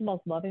 What is the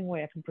most loving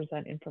way I can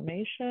present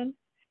information?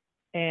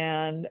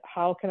 And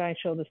how can I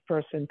show this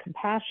person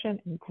compassion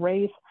and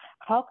grace?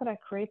 How can I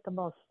create the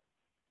most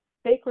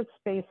sacred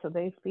space so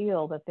they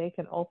feel that they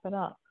can open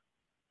up?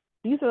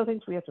 These are the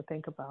things we have to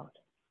think about.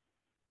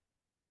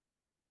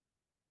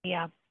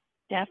 Yeah,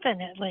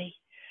 definitely.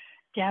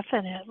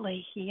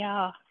 Definitely.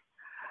 Yeah.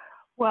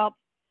 Well,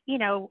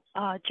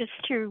 just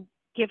to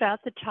give out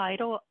the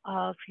title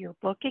of your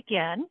book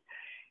again,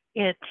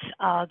 it's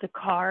The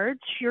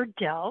Cards You're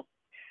Dealt,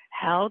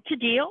 How to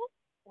Deal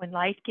When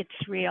Life Gets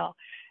Real.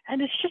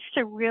 And it's just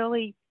a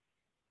really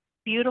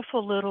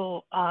beautiful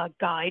little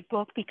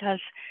guidebook because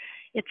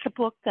it's a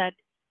book that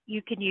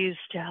you can use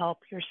to help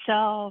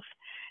yourself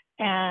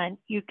and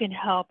you can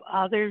help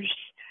others,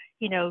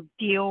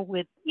 deal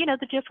with,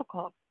 the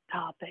difficult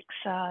topics,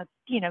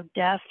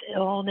 death,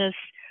 illness,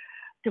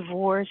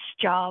 divorce,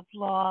 job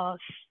loss,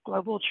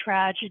 global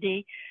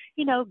tragedy,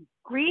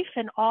 grief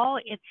in all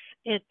its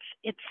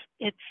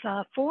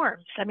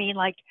forms. I mean,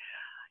 like,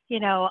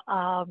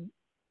 I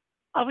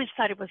always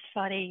thought it was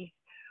funny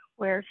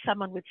where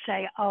someone would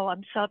say, "Oh,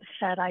 I'm so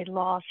upset I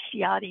lost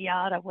yada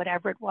yada,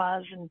 whatever it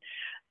was," and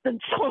then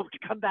someone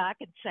would come back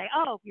and say,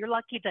 "Oh, you're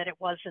lucky that it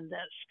wasn't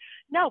this."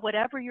 No,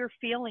 whatever you're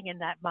feeling in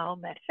that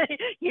moment,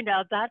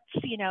 that's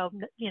you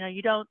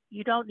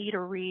don't need a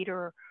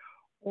reader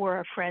or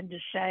a friend to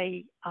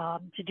say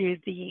to do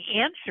the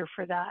answer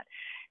for that.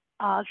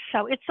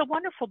 So it's a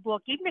wonderful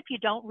book, even if you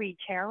don't read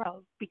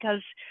tarot,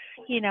 because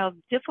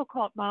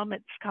difficult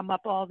moments come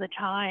up all the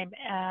time,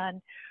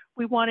 and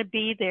we want to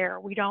be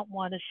there. We don't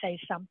want to say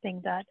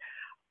something that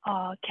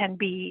can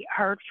be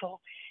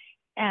hurtful.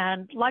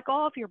 And like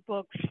all of your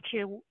books,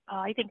 too,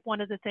 I think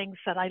one of the things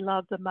that I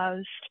love the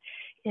most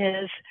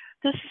is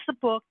this is a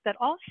book that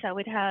also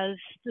it has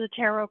the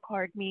tarot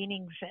card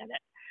meanings in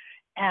it.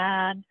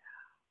 And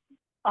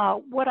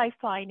what I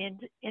find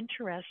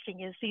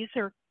interesting is these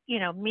are,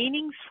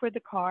 meanings for the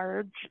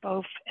cards,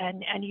 both,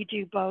 and you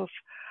do both.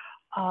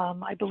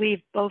 I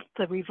believe both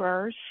the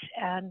reverse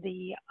and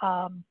the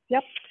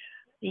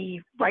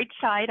the right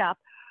side up.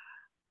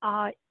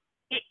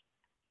 It,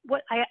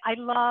 what I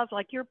love,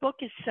 like your book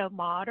is so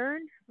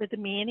modern with the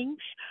meanings.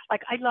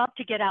 Like I love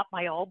to get out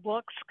my old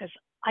books because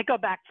I go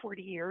back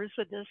 40 years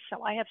with this,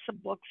 so I have some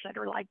books that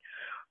are like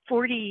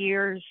 40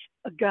 years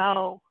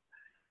ago.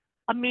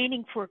 A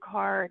meaning for a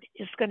card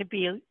is going to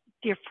be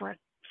different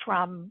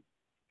from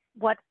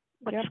what's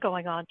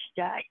going on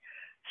today.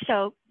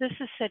 So this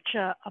is such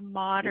a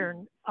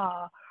modern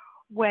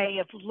way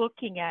of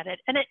looking at it,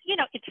 and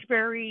it's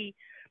very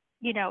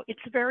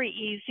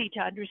easy to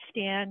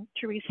understand.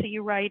 Teresa,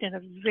 you write in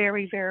a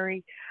very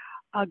very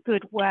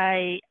good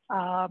way,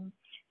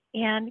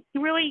 and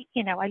really,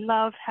 I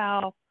love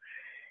how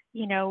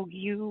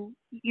you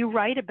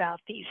write about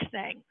these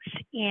things.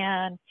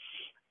 And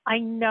I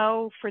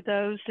know for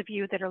those of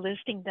you that are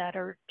listening that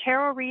are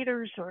tarot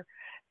readers or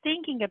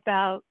thinking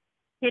about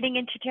getting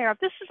into tarot,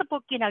 this is a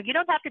book, you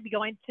don't have to be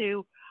going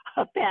through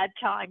a bad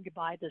time to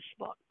buy this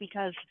book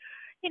because,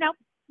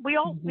 we're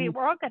all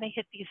going to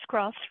hit these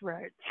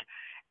crossroads.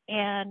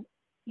 And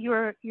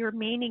your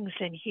meanings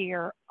in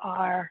here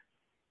are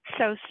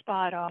so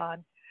spot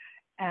on.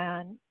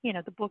 And,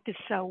 the book is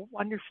so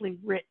wonderfully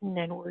written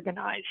and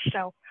organized.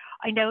 So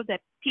I know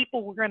that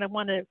people were going to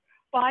want to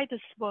buy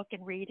this book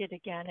and read it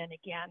again and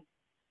again.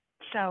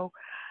 So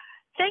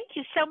thank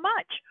you so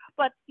much.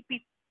 But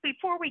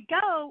before we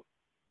go,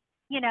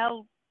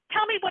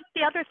 tell me what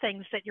the other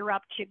things that you're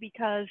up to,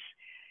 because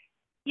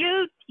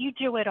you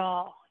do it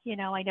all.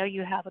 I know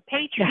you have a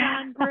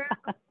Patreon group,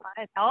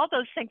 all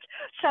those things.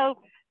 So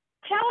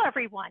tell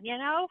everyone,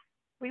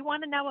 we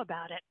want to know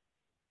about it.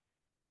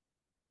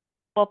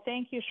 Well,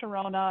 thank you,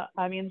 Sharona.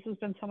 I mean, this has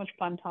been so much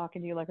fun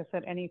talking to you. Like I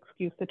said, any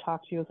excuse to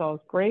talk to you is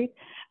always great.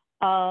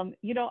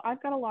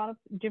 I've got a lot of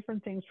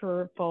different things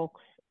for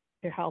folks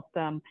to help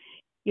them.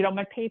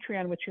 My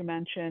Patreon, which you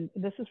mentioned,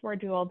 this is where I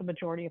do all the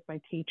majority of my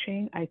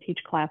teaching. I teach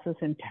classes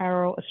in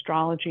tarot,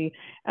 astrology,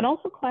 and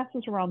also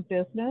classes around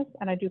business.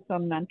 And I do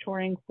some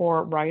mentoring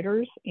for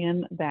writers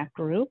in that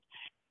group.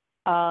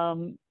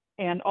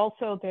 And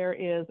also there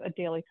is a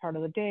daily card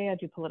of the day. I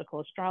do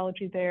political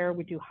astrology there.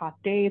 We do hot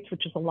dates,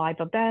 which is a live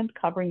event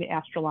covering the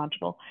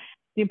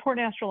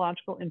important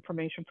astrological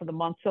information for the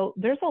month. So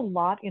there's a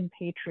lot in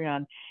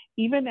Patreon.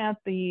 Even at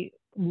the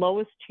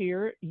lowest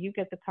tier, you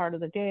get the card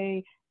of the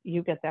day,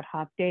 you get that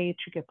hot date,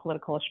 you get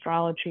political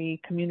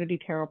astrology, community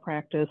tarot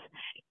practice.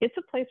 It's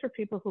a place for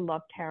people who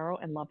love tarot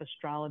and love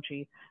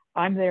astrology.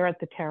 I'm there at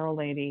the Tarot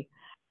Lady.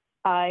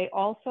 I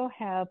also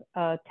have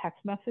a text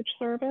message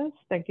service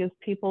that gives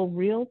people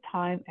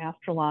real-time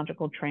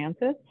astrological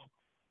transits,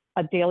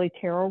 a daily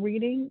tarot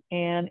reading,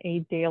 and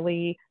a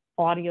daily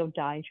audio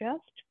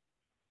digest.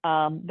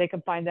 They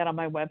can find that on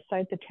my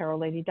website,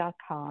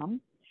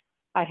 thetarotlady.com.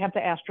 I have the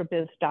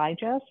AstroBiz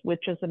Digest,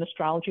 which is an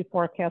astrology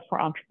forecast for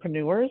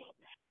entrepreneurs.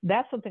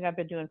 That's something I've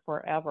been doing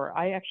forever.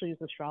 I actually use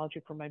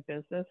astrology for my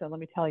business, and let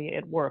me tell you,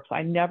 it works.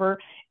 I never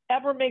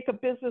ever make a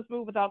business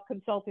move without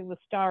consulting the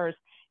stars.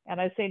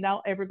 And I say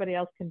now everybody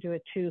else can do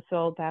it too.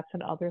 So that's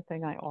another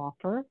thing I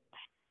offer.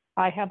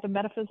 I have the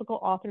Metaphysical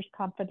Authors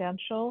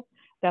Confidential.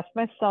 That's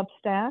my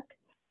Substack.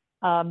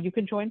 You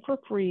can join for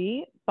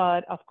free,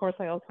 but of course,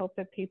 I always hope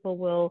that people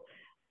will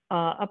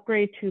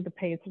upgrade to the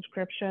paid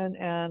subscription.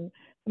 And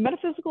the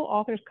Metaphysical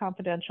Authors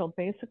Confidential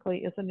basically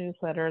is a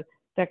newsletter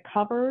that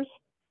covers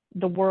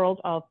the world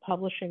of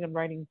publishing and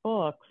writing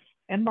books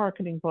and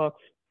marketing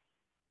books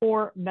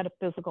for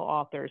metaphysical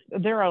authors.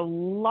 There are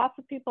lots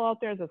of people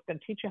out there that's going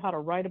to teach you how to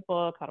write a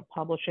book, how to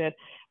publish it,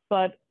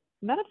 but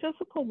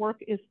metaphysical work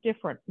is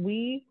different.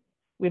 We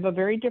have a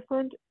very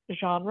different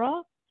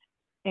genre,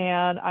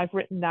 and I've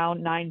written now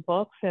 9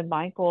 books, and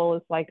my goal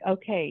is like,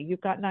 okay, you've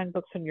got 9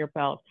 books in your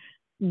belt.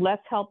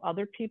 Let's help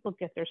other people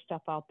get their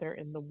stuff out there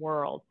in the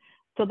world.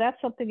 So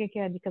that's something,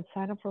 again, you can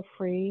sign up for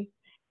free.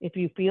 If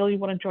you feel you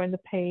want to join the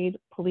paid,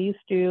 please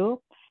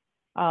do.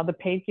 The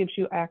paid gives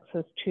you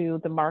access to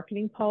the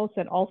marketing posts,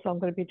 and also I'm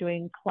going to be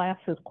doing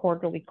classes,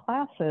 quarterly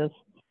classes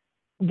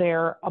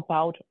there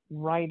about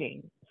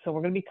writing. So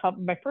we're going to be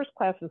covering, my first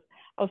class is,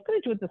 I was going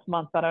to do it this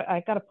month, but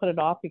I got to put it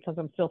off because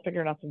I'm still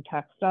figuring out some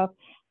tech stuff.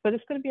 But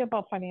it's going to be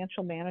about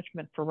financial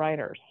management for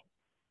writers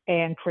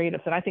and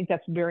creatives. And I think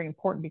that's very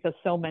important because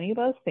so many of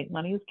us think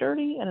money is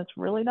dirty, and it's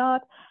really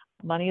not.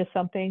 Money is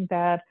something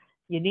that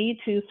you need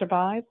to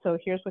survive. So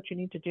here's what you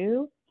need to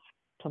do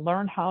to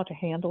learn how to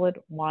handle it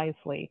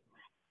wisely.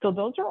 So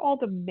those are all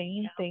the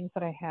main things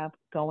that I have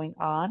going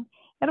on.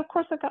 And of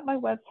course, I've got my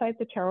website,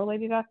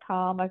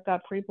 thetarotlady.com. I've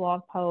got free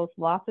blog posts,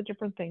 lots of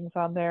different things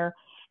on there.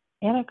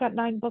 And I've got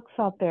 9 books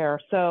out there.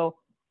 So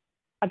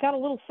I got a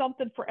little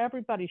something for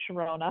everybody,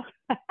 Sharona.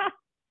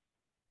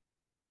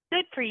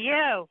 Good for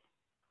you.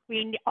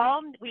 We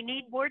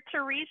need more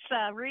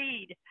Theresa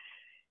Reed.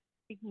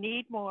 We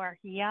need more.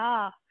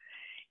 Yeah.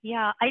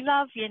 Yeah. I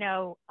love,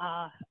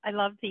 I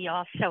love the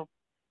also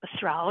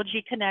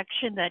astrology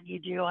connection that you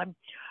do.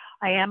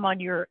 I am on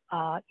your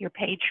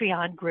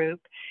Patreon group,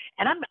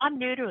 and I'm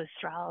new to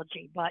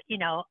astrology, but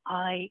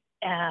I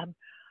am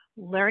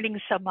learning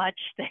so much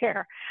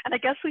there. And I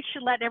guess we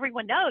should let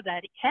everyone know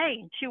that, hey,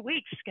 in 2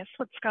 weeks, guess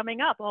what's coming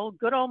up? Oh,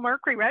 good old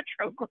Mercury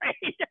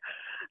retrograde.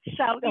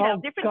 So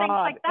different things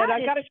like that. And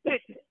I gotta,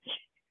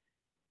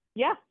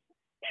 yeah.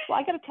 Well,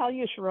 I got to tell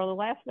you, Sharona,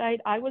 last night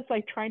I was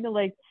like trying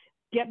to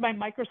get my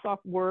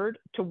Microsoft Word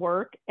to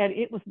work, and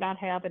it was not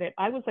having it.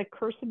 I was like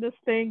cursing this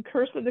thing,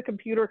 cursing the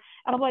computer,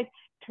 and I'm like,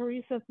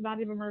 Theresa, it's not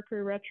even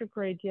Mercury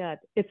retrograde yet.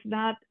 It's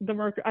not the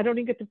Mercury. I don't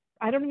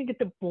even get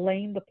to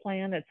blame the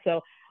planet.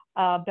 So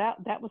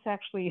that was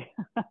actually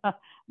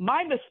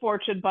my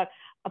misfortune. But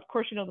of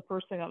course, the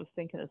first thing I was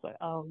thinking is like,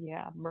 oh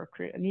yeah,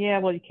 Mercury. And yeah,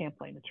 well, you can't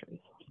blame it,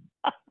 Theresa.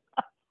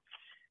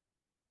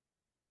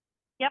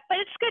 Yep, but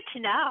it's good to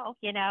know.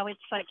 It's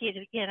like if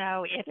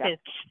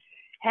it's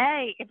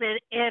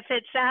if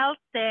it's out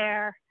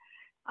there,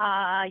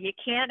 you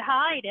can't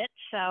hide it.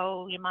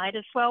 So you might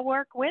as well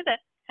work with it.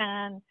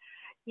 And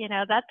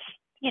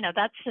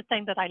that's the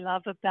thing that I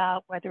love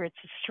about whether it's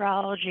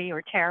astrology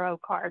or tarot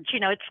cards.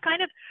 It's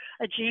kind of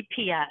a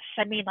GPS.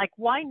 I mean, like,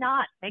 why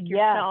not make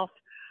yourself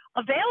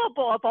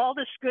available of all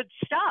this good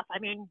stuff? I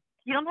mean,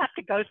 you don't have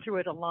to go through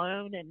it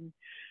alone and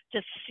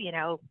just,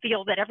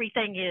 feel that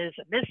everything is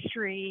a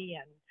mystery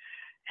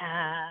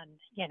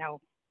and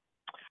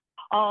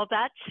all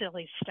that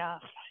silly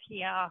stuff.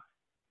 Yeah.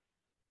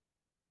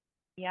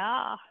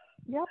 Yeah.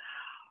 Yep.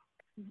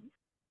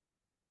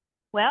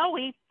 Well,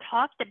 we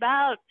talked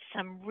about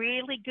some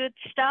really good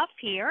stuff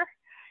here,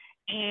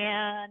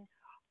 and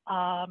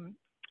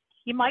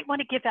you might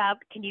want to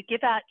can you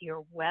give out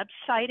your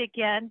website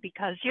again?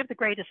 Because you have the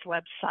greatest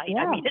website.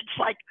 Yeah. I mean, it's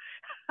like,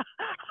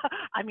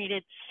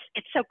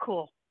 it's so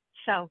cool.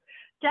 So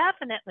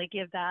definitely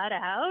give that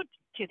out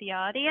to the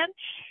audience.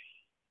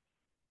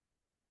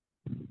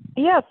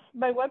 Yes,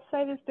 my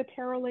website is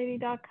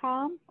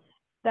thetarotlady.com.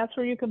 That's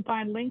where you can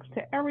find links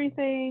to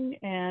everything,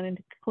 and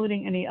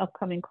including any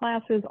upcoming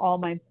classes, all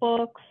my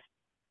books,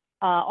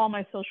 all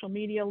my social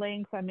media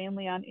links. I'm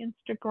mainly on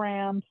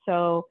Instagram,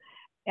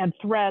 and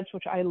Threads,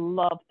 which I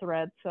love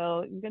Threads.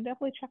 So you can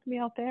definitely check me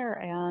out there,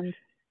 and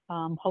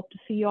hope to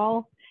see you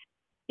all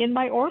in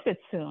my orbit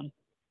soon.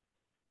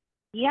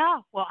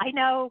 Yeah, well, I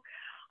know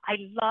I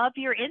love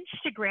your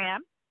Instagram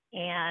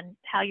and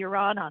how you're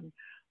on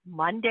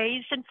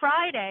Mondays and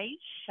Fridays.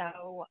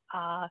 So,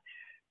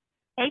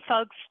 hey,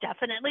 folks,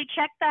 definitely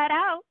check that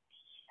out.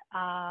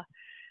 A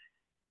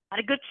lot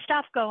of good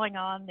stuff going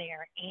on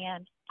there.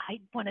 And I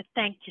want to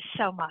thank you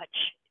so much.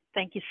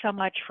 Thank you so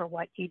much for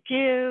what you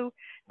do.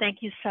 Thank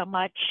you so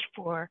much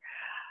for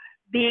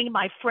being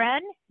my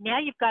friend. Now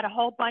you've got a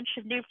whole bunch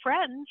of new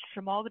friends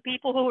from all the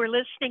people who are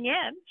listening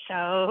in.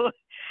 So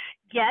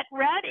get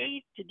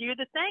ready to do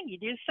the thing. You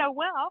do so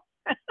well.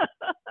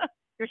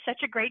 You're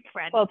such a great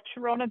friend. Well,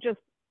 Sharona,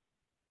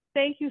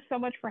 Thank you so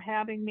much for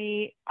having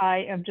me.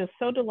 I am just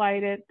so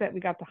delighted that we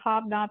got to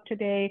hobnob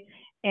today.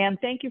 And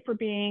thank you for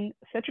being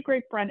such a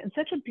great friend and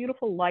such a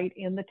beautiful light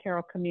in the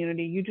tarot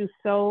community. You do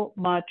so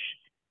much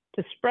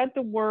to spread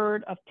the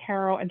word of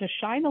tarot and to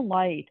shine a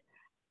light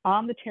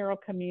on the tarot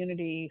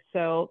community.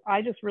 So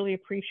I just really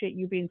appreciate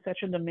you being such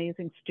an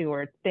amazing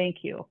steward. Thank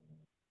you.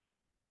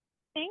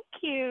 Thank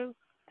you.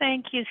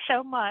 Thank you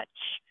so much.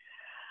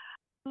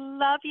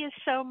 Love you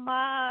so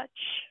much.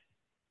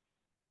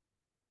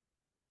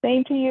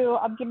 Same to you.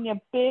 I'm giving you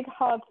a big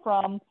hug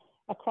from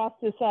across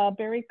this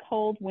very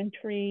cold,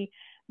 wintry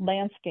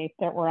landscape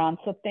that we're on.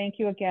 So thank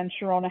you again,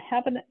 Sharona.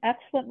 Have an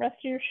excellent rest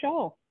of your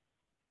show.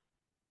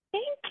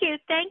 Thank you.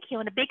 Thank you.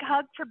 And a big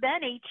hug for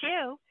Benny,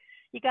 too.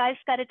 You guys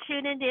got to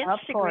tune into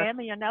Instagram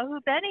and you'll know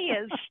who Benny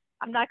is.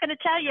 I'm not going to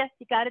tell you.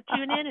 You got to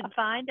tune in and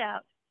find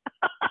out.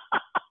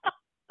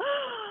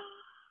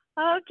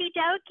 Okie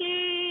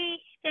dokie.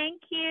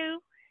 Thank you.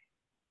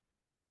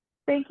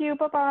 Thank you.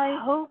 Bye-bye.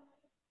 Oh,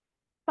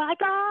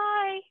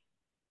 bye-bye.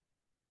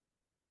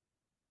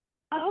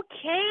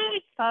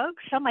 Okay,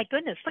 folks. Oh, my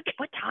goodness. Look at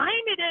what time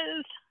it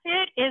is.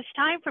 It is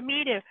time for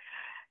me to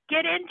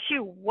get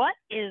into what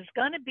is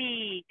going to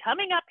be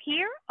coming up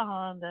here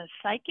on the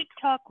Psychic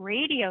Talk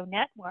Radio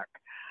Network.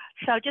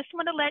 So just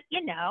want to let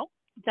you know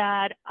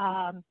that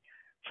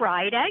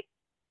Friday,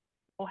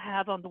 we'll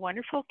have on the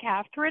wonderful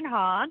Catherine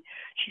Hahn.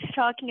 She's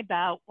talking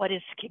about what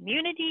is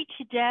community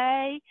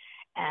today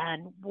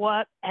and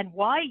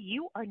why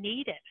you are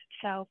needed.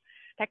 So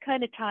that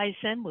kind of ties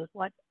in with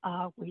what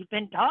we've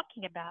been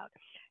talking about.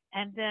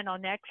 And then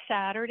on next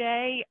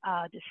Saturday,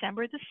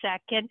 December the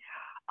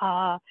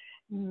 2nd,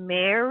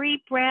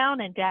 Mary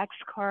Brown and Dax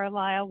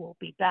Carlisle will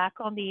be back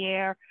on the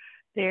air.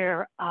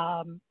 They're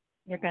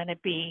going to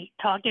be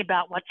talking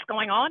about what's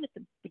going on at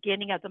the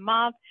beginning of the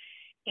month.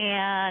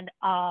 And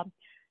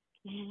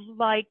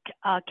like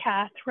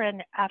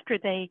Catherine, after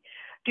they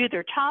do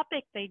their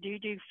topic, they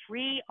do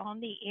free on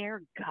the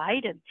air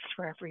guidance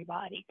for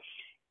everybody.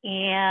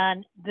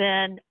 And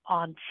then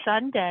on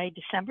Sunday,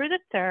 December the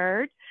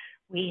 3rd,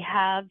 we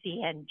have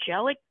the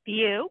Angelic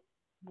View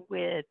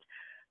with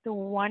the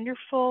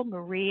wonderful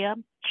Maria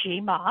G.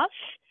 Moss.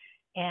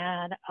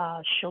 And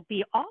she'll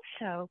be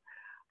also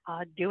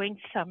doing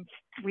some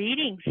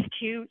readings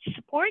to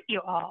support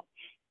you all.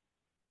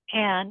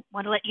 And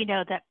want to let you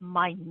know that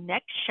my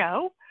next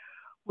show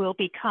will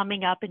be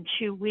coming up in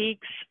 2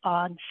 weeks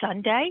on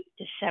Sunday,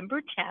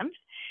 December 10th.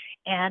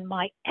 And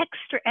my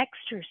extra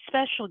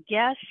special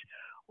guests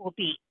will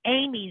be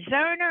Amy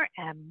Zerner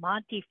and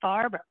Monty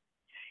Farber.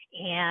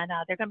 And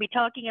they're going to be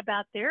talking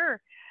about the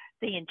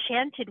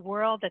enchanted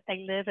world that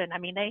they live in. I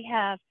mean, they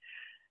have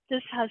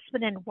this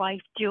husband and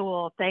wife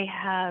duel. They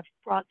have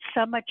brought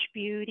so much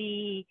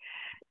beauty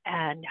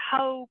and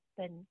hope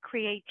and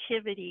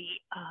creativity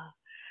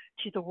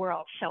to the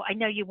world. So I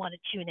know you want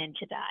to tune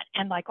into that.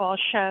 And like all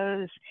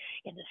shows,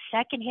 in the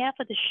second half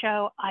of the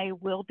show, I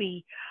will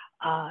be,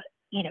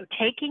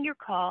 taking your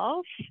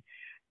calls,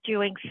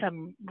 doing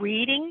some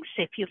readings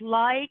if you'd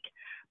like.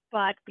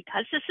 But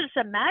because this is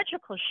a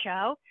magical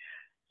show,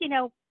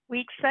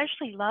 we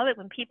especially love it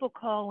when people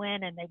call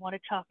in and they want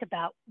to talk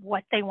about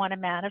what they want to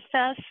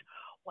manifest,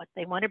 what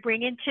they want to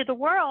bring into the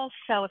world.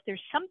 So if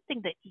there's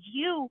something that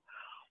you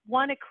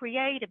want to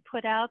create and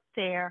put out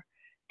there,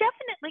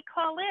 definitely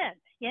call in,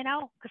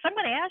 because I'm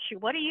going to ask you,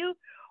 what do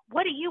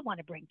you want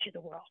to bring to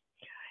the world?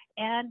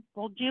 And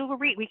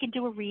we can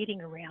do a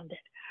reading around it.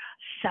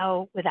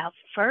 So without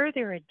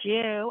further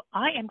ado,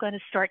 I am going to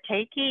start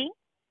taking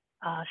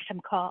some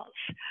calls.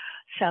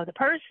 So the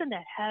person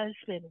that has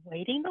been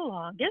waiting the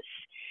longest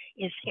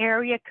is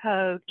area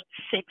code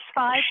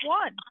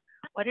 651.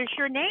 What is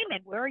your name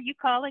and where are you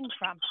calling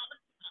from?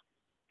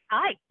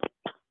 Hi.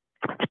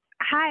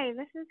 Hi,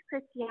 this is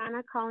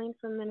Christiana calling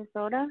from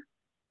Minnesota.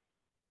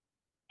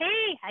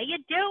 Hey, how you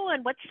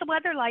doing? What's the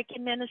weather like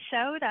in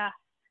Minnesota?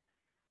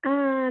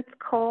 It's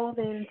cold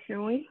and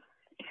snowy.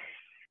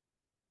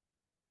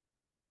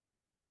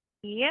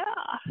 Yeah.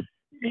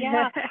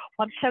 Well,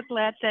 I'm so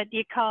glad that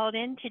you called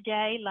in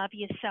today. Love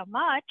you so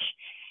much.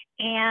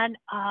 And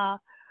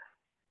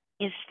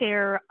is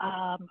there,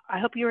 I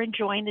hope you're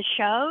enjoying the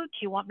show. Do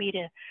you want me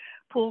to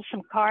pull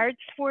some cards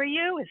for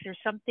you? Is there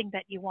something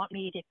that you want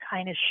me to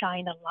kind of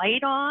shine a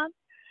light on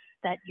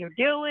that you're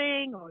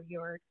doing or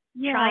you're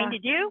trying to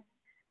do?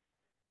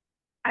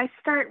 I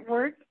start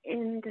work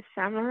in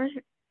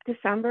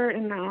December,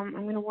 and I'm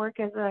going to work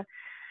as a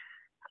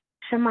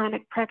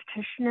shamanic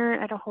practitioner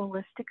at a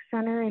holistic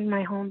center in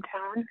my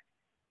hometown.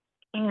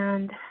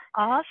 And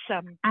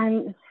awesome.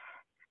 I'm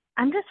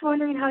just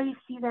wondering how you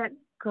see that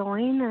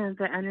going,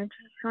 the energy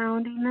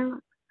surrounding that.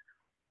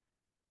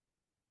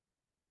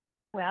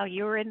 Well,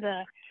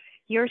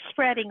 you're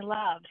spreading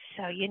love,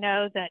 so you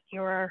know that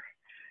you're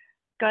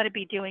going to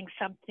be doing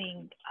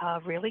something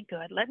really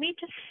good. Let me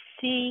just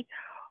see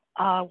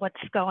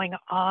what's going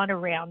on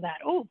around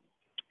that. Oh,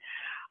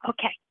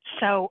 okay.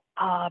 So,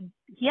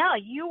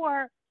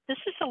 this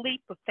is a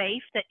leap of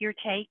faith that you're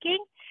taking,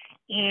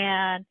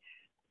 and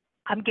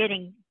I'm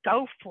getting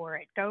go for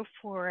it.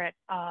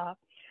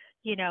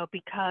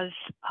 because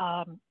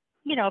of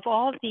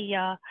all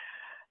the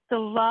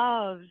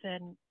love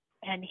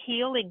and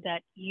healing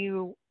that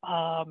you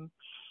want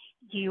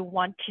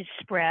to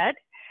spread.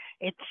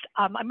 It's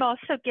I'm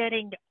also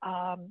getting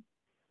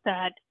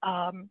that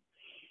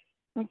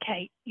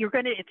okay,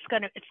 it's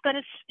gonna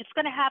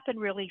happen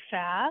really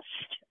fast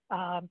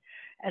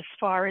as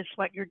far as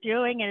what you're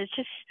doing, and it's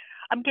just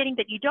I'm getting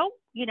that you don't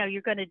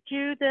you're gonna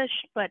do this,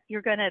 but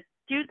you're gonna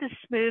do this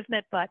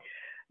movement, but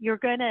you're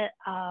gonna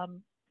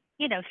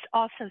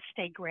also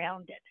stay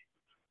grounded.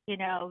 You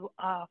know,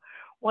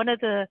 one of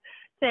the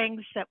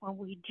things that when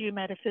we do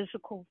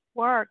metaphysical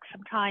work,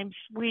 sometimes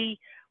we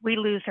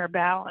lose our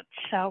balance.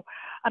 So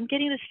I'm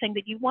getting this thing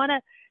that you want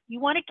to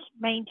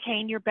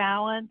maintain your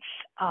balance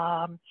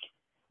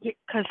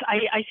because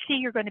I see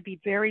you're going to be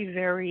very,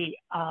 very,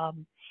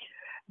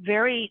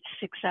 very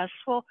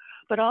successful.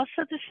 But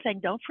also this thing,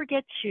 don't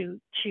forget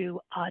to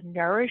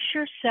nourish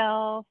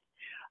yourself.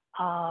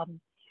 Um,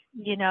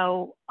 you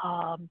know,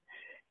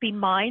 be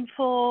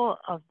mindful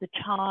of the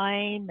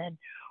time and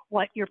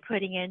what you're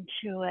putting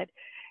into it,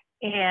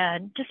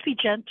 and just be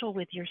gentle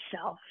with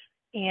yourself.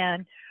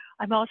 And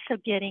I'm also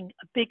getting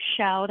a big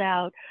shout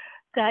out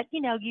that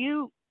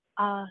it's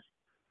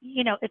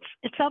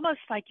almost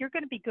like you're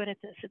going to be good at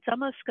this. It's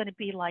almost going to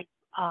be like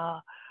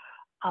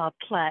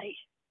play.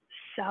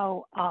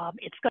 So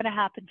it's going to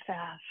happen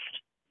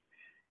fast.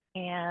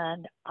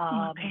 And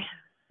Okay.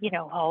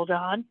 hold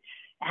on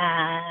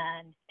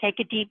and take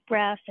a deep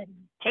breath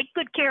and take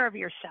good care of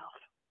yourself.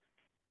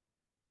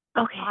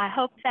 Okay. I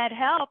hope that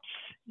helps.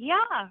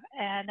 Yeah,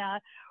 and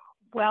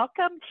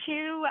welcome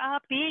to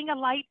being a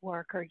light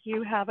worker.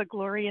 You have a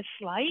glorious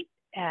light,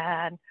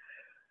 and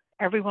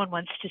everyone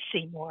wants to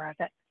see more of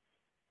it.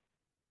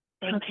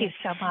 Thank you Okay.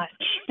 so much.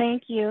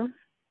 Thank you.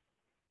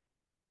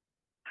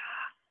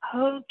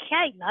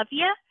 Okay, love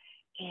you.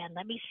 And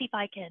let me see if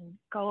I can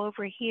go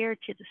over here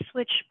to the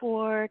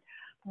switchboard.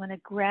 I'm going to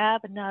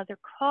grab another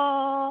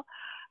call.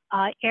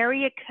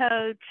 Area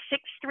code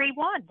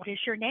 631. What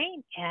is your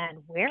name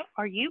and where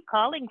are you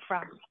calling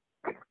from?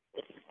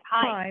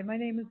 Hi. Hi, my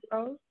name is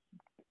Rose.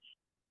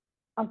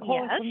 I'm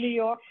calling Yes. from New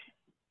York,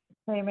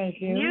 same as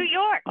you. New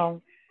York.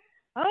 Oh,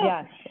 Oh,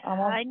 yes,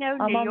 I know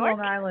I'm New on York.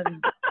 Long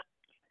Island.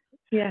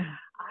 Yeah,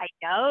 I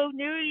know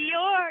New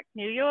York,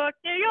 New York,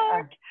 New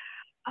York.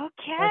 Okay.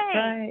 that's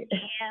right.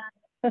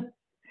 And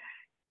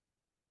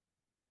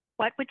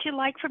what would you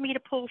like for me to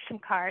pull some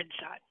cards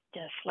on?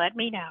 Just let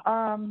me know.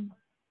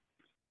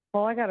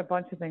 Well, I got a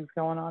bunch of things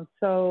going on,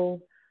 so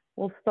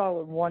we'll start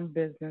with one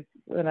business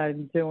that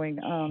I'm doing.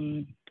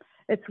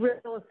 It's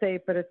real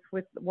estate, but it's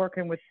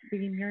working with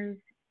seniors.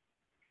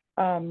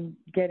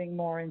 Getting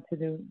more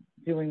into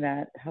doing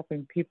that,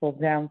 helping people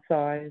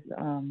downsize,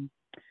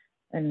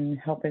 and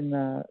helping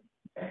the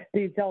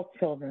adult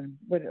children.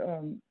 With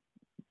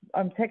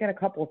I'm taking a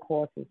couple of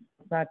courses.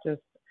 It's not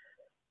just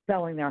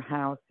selling their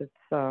house.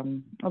 It's a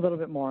little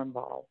bit more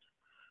involved.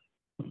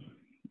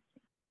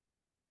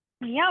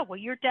 Yeah, well,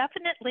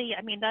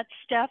 that's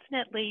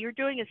definitely, you're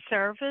doing a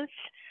service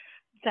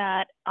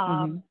that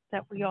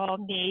that we all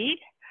need.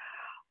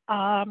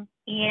 And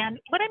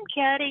what I'm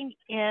getting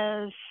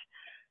is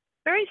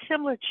very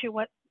similar to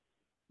what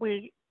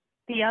the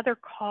other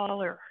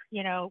caller,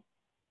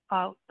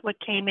 what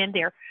came in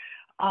there,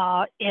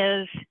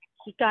 is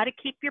you got to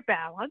keep your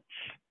balance.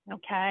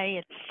 Okay.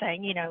 It's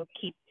saying,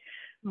 keep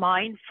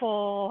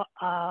mindful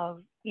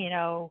of,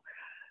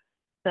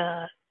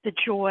 the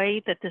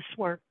joy that this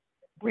work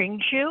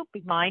brings you.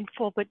 Be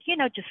mindful, but,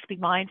 just be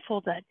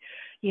mindful that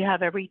you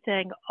have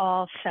everything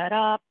all set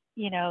up,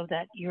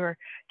 that you're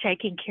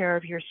taking care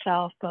of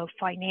yourself, both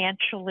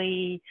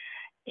financially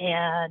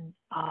and,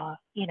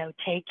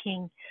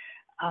 taking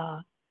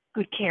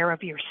good care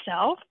of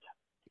yourself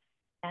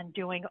and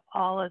doing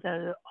all of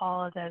those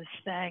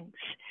things.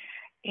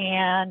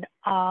 And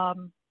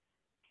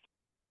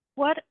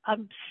what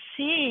I'm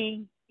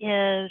seeing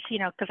is,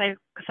 because I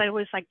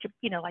always like to,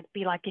 be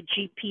like a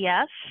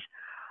GPS.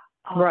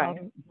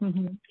 Right.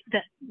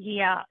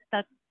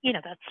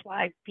 That's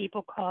why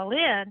people call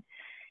in,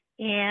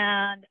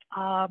 and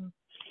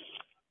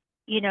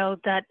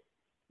that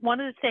one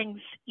of the things,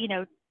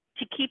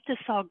 to keep this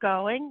all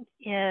going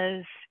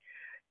is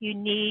you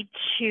need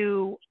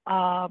to,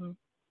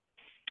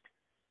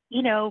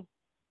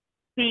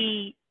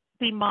 be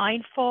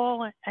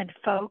mindful and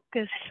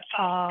focus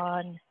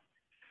on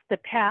the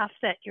path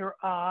that you're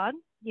on,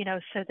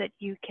 so that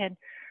you can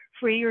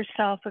free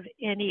yourself of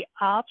any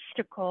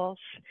obstacles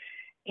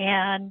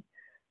and,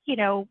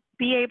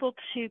 be able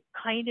to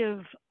kind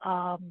of,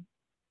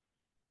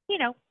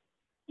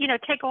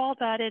 take all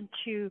that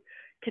into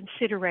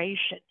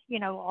consideration,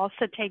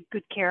 also take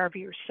good care of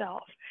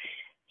yourself.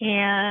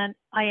 And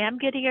I am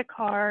getting a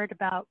card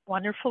about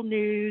wonderful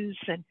news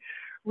and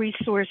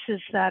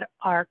resources that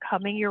are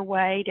coming your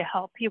way to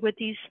help you with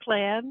these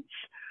plans.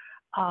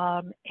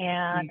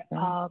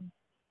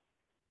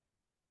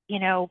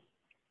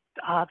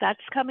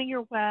 That's coming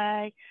your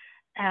way.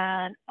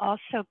 And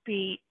also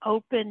be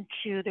open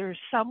to, there's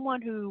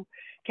someone who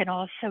can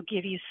also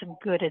give you some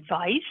good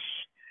advice.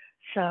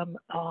 some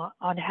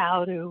on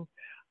how to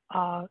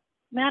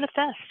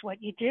manifest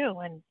what you do,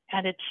 and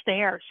it's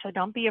there. So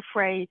don't be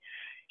afraid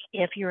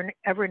if you're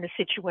ever in a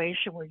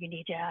situation where you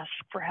need to ask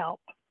for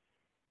help.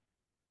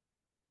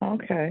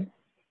 Okay.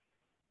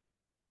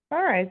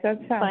 All right, that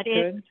sounds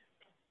good.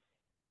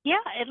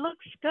 Yeah, it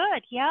looks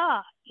good.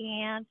 Yeah,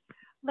 and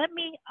let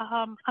me.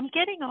 I'm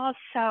getting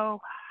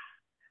also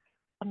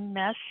a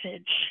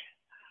message,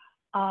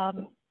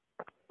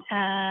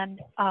 and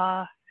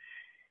I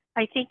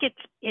think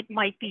it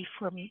might be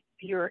from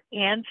your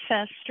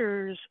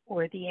ancestors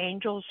or the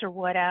angels or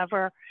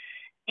whatever,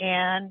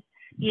 and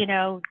you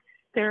know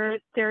they're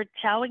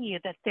telling you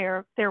that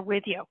they're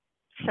with you.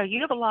 So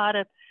you have a lot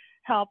of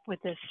help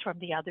with this from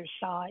the other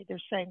side. They're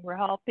saying we're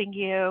helping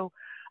you.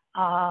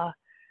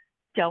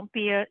 Don't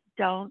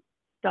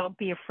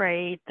be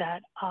afraid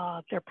that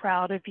they're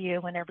proud of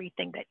you and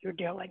everything that you're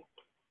doing.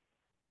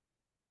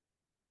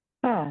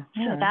 Oh,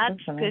 so yeah,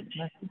 that's a good.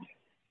 nice message.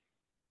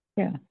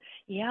 Yeah.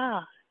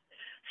 Yeah.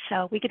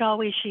 So we could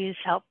always use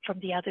help from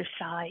the other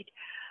side.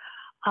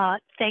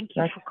 Thank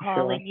you That's for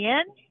calling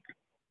in.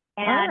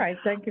 And, all right.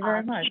 Thank you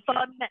very much.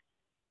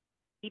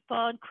 Keep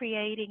on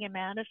creating and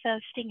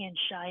manifesting and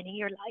shining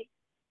your light.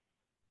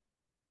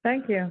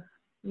 Thank you.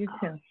 You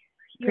too.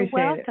 You're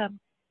Appreciate welcome.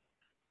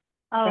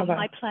 Oh, Bye-bye.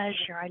 my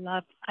pleasure. I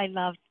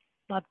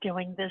love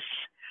doing this.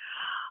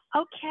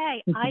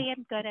 Okay, I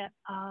am gonna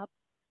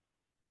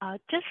I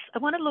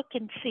want to look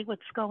and see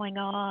what's going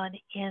on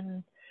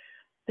in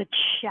the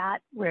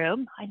chat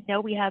room. I know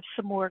we have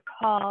some more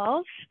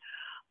calls.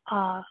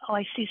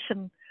 I see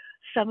some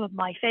of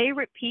my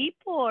favorite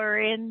people are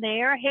in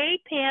there.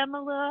 Hey,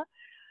 Pamela.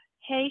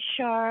 Hey,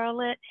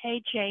 Charlotte.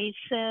 Hey,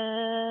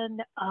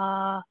 Jason.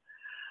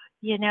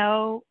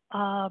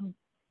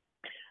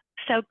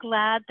 So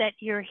glad that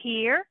you're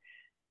here.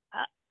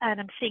 And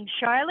I'm seeing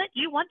Charlotte.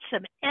 You want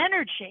some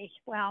energy?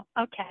 Well,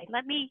 okay.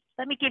 Let me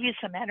give you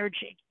some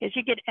energy, because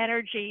you get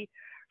energy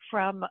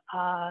from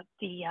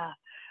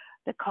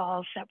the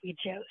calls that we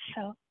do.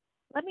 So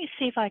let me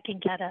see if I can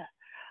get a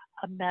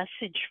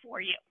message for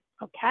you.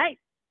 Okay.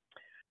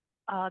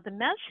 The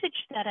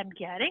message that I'm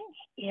getting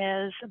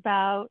is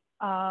about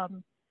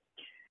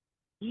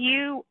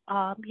you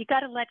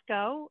got to let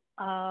go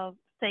of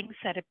things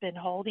that have been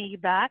holding you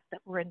back,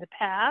 that were in the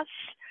past,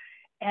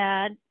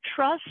 and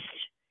trust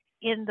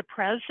in the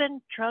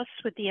present, trust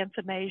with the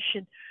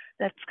information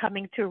that's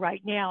coming through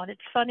right now. And it's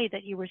funny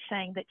that you were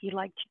saying that you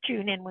like to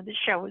tune in when the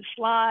show is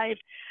live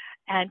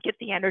and get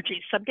the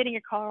energy. So I'm getting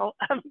a call,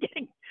 I'm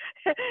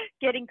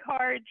getting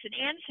cards and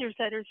answers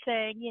that are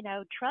saying,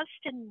 trust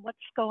in what's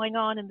going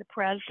on in the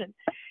present,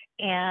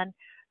 and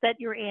that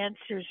your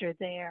answers are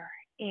there.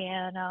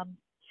 And,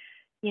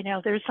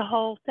 there's a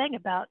whole thing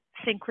about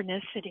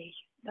synchronicity.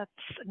 That's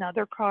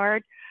another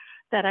card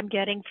that I'm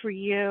getting for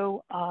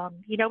you.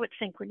 You know what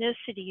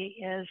synchronicity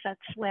is?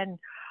 That's when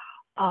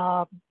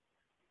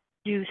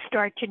you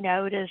start to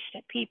notice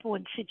that people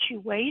and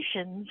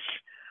situations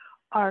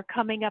are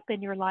coming up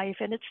in your life,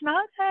 and it's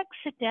not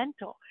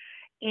accidental.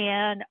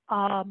 And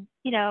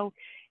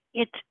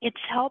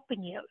it's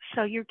helping you.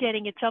 So you're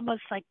getting, it's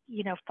almost like,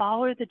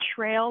 follow the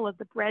trail of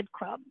the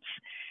breadcrumbs.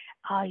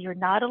 You're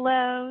not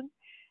alone,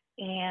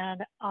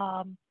 and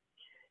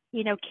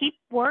keep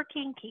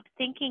working, keep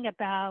thinking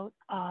about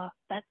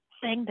that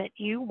thing that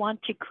you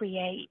want to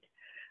create.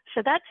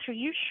 So that's for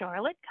you,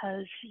 Charlotte,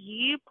 because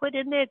you put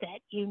in there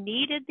that you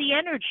needed the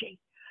energy.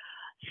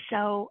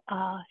 So,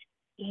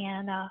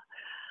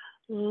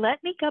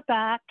 let me go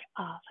back.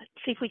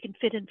 Let's see if we can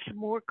fit in some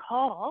more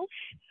calls.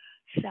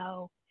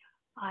 So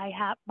I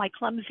have my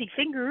clumsy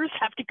fingers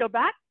have to go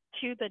back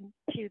to the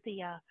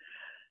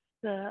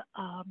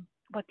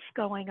what's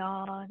going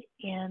on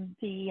in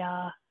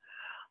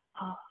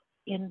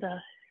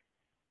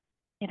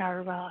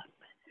our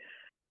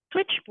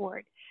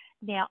switchboard.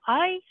 Now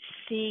I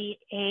see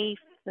a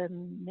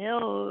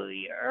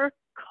familiar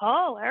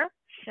caller,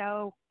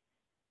 so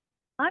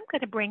I'm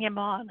going to bring him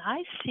on.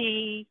 I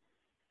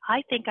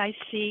think I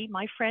see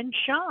my friend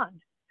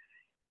Sean.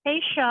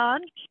 Hey,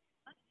 Sean.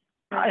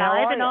 Hi,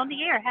 Live and on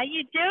the air. How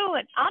you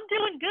doing? I'm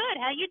doing good.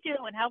 How you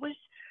doing? How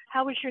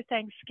was your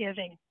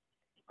Thanksgiving?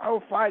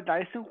 Oh, fine,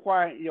 nice and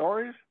quiet.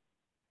 Yours?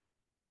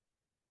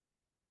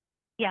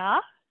 Yeah.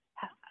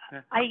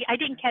 I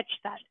didn't catch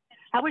that.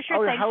 How was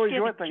your Thanksgiving? How was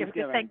your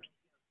Thanksgiving?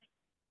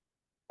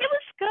 It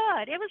was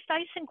good. It was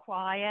nice and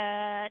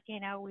quiet.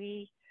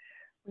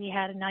 We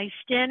had a nice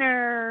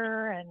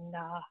dinner, and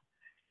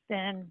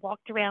then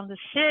walked around the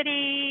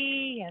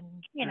city,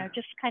 and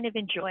just kind of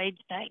enjoyed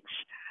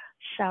things.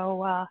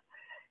 So I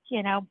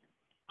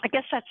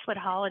guess that's what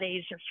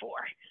holidays are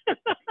for.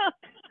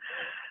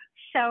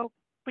 So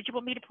would you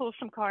want me to pull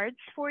some cards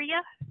for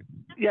you?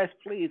 Yes,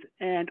 please.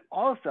 And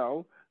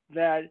also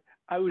that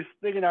I was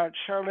thinking about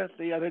Charlotte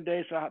the other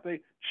day, so I'll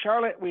say,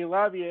 Charlotte, we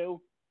love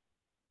you.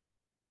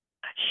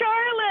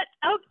 Charlotte,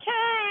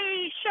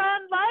 okay.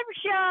 Sean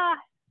loves ya.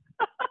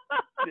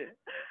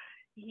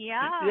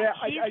 Yeah,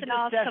 she's I an just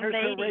awesome sent her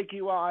lady. some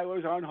Reiki while I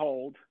was on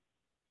hold.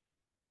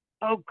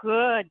 Oh,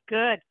 good.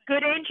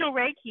 Good angel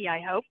Reiki, I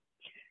hope.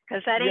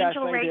 because that Yes,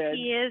 angel I did.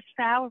 Reiki is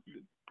powerful.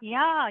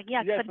 Yeah,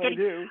 yeah. Yes, I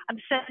do. I'm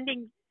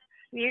sending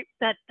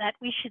that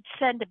we should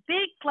send a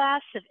big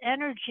blast of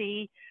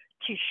energy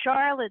to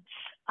Charlotte's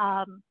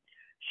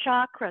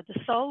chakra, the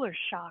solar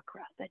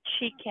chakra, that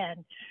she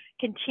can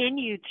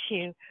continue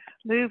to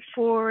move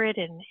forward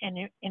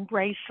and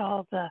embrace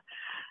all the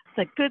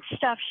good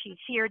stuff she's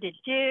here to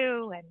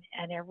do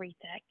and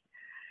everything.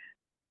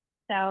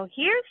 So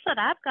here's what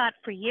I've got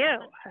for you.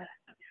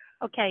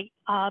 Okay,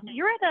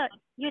 you're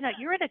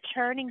at a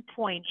turning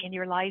point in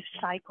your life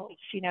cycles.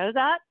 You know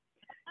that?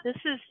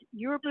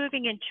 You're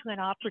moving into an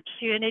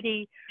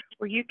opportunity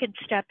where you can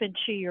step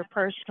into your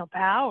personal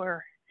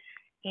power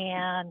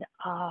and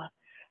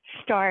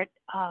start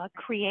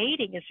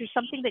creating. Is there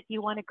something that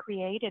you want to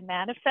create and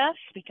manifest?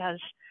 Because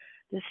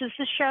this is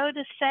the show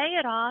to say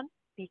it on.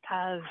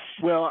 Because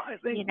well, I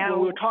think when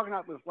we were talking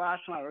about this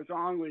last time I was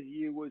on with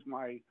you was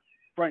my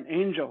friend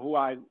Angel, who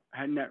I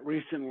had met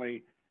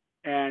recently,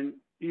 and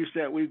you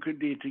said we could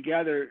be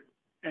together,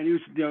 and you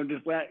said,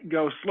 just let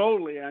go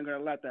slowly. And I'm going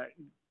to let that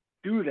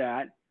do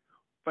that,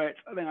 but it's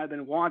something I've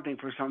been wanting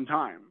for some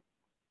time.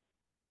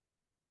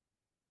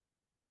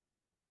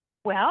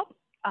 Well,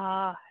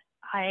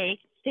 I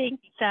think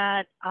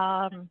that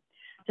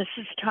this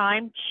is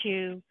time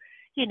to,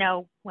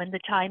 when the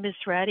time is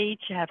ready,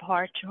 to have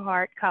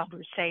heart-to-heart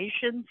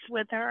conversations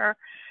with her,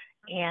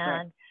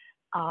 and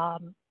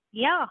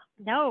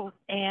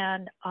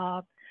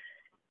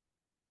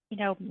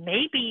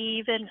maybe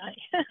even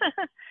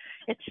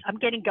I'm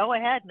getting go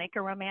ahead, make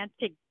a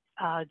romantic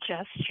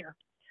gesture,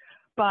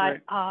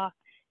 but And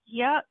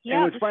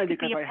it's funny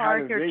because I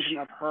had a vision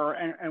of her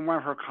and one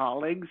of her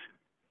colleagues,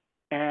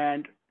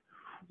 and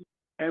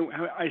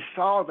I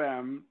saw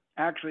them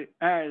actually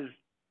as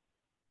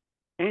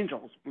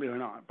angels, believe it or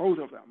not, both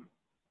of them.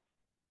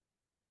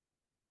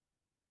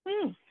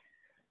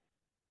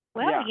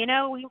 Well,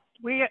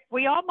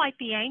 we all might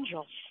be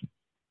angels.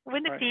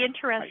 Wouldn't it be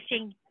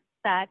interesting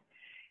that,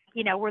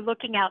 we're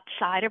looking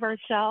outside of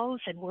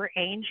ourselves and we're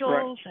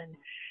angels, and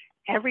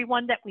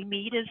everyone that we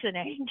meet is an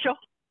angel?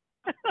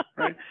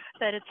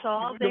 That it's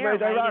all there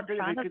right in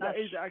front of us. That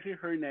is actually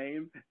her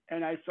name,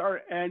 and I saw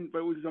her, but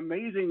it was an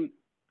amazing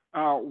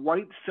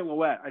white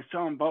silhouette. I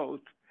saw them both,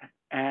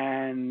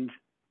 and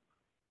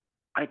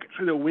I could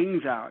see the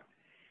wings out.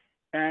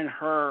 And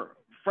her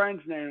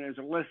friend's name is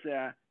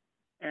Alyssa,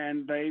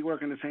 and they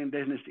work in the same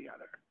business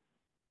together.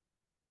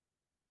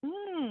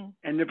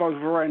 And they're both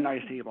very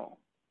nice people.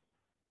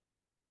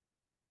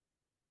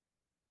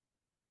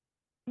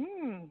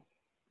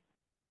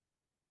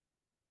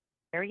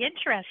 Very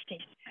interesting.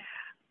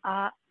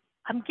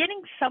 I'm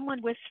getting someone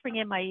whispering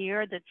in my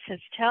ear that says,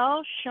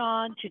 tell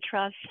Sean to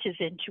trust his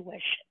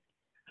intuition.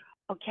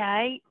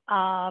 Okay?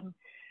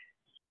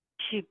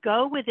 To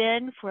go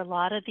within for a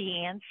lot of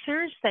the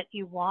answers that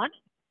you want.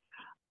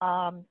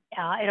 I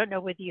don't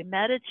know whether you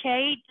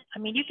meditate. I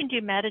mean, you can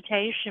do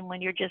meditation when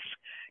you're just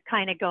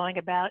kind of going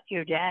about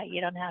your day.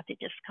 You don't have to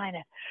just kind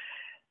of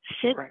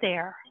sit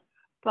there.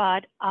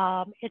 But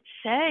it's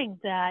saying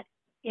that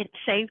it's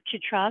safe to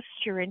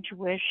trust your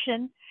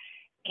intuition,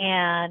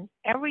 and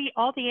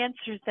all the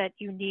answers that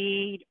you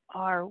need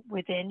are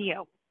within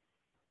you.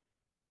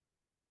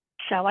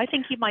 So I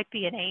think you might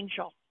be an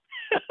angel.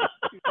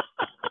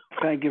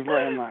 Thank you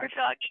very much. We're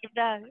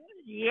talking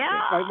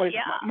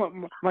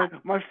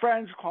about, my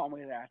friends call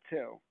me that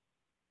too.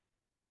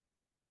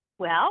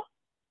 Well,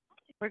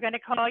 we're going to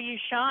call you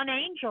Sean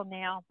Angel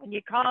now when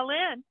you call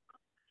in.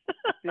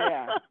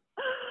 Yeah.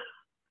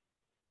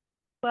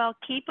 Well,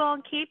 keep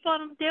on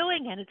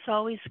doing it. It's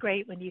always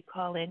great when you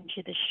call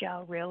into the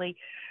show. Really,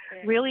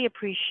 really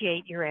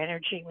appreciate your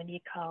energy when you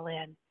call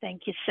in.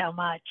 Thank you so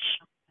much.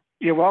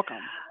 You're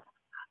welcome.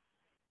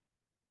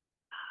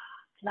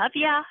 Love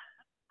ya.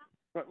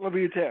 Love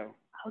you too.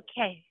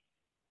 Okay,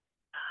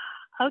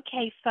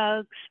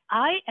 folks.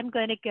 I am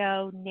going to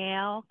go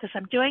now because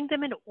I'm doing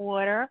them in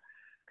order,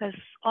 because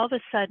all of a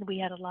sudden we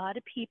had a lot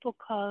of people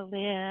call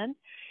in,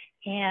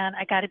 and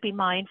I got to be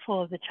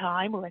mindful of the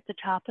time. We're at the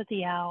top of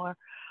the hour.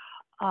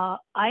 I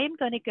am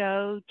going to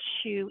go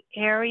to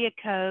area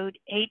code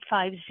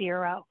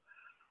 850.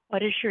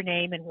 What is your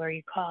name and where are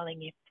you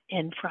calling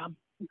in from?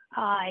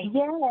 Hi.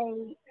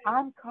 Yay.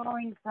 I'm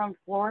calling from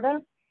Florida.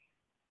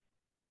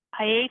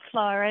 Hi,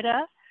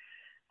 Florida.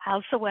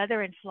 How's the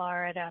weather in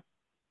Florida?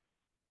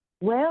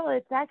 Well,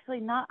 it's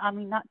actually not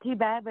too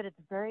bad, but it's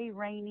very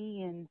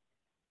rainy and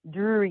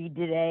dreary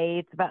today.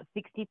 It's about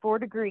 64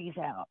 degrees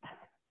out.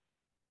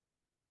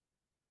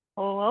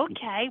 Oh,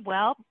 okay.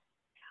 Well,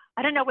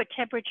 I don't know what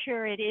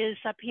temperature it is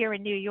up here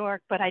in New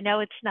York, but I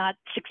know it's not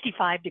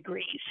 65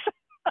 degrees.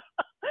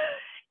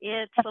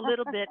 It's a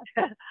little bit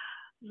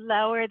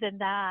lower than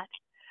that.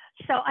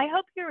 So I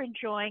hope you're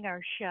enjoying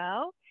our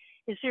show.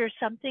 Is there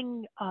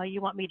something do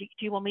you want me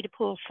to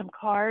pull some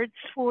cards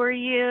for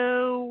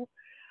you?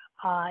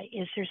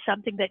 Is there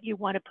something that you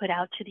want to put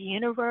out to the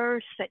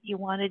universe that you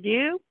want to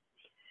do?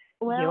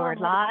 Well, you're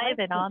live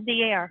and on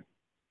the air.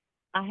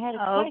 I had a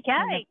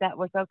question, if that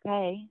was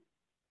okay.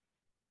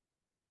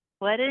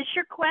 What is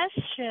your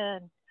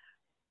question?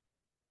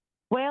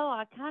 Well,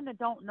 I kind of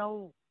don't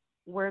know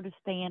where to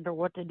stand or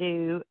what to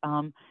do.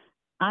 I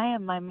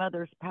am my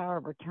mother's power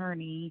of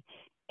attorney,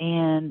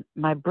 and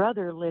my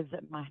brother lives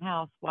at my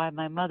house while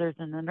my mother's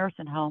in the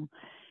nursing home.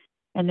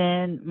 And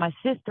then my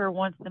sister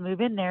wants to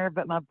move in there,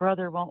 but my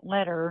brother won't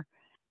let her.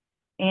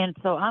 And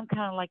so I'm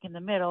kind of like in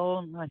the middle.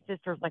 And my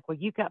sister's like, well,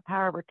 you got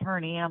power of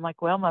attorney. And I'm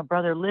like, well, my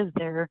brother lives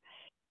there.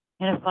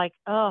 And it's like,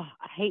 oh,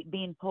 I hate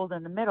being pulled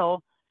in the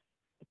middle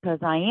because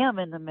I am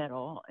in the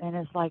middle. And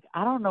it's like,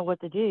 I don't know what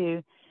to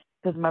do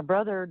because my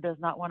brother does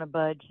not want to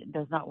budge,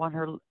 does not want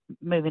her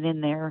moving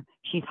in there.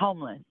 She's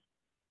homeless.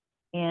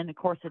 And of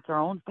course, it's her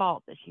own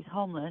fault that she's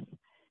homeless.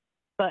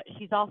 But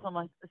she's also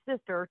my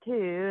sister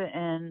too.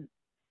 And,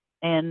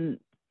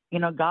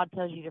 God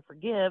tells you to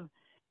forgive.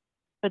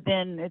 But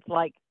then it's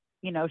like,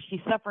 she's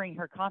suffering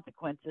her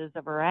consequences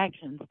of her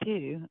actions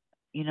too.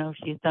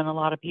 She's done a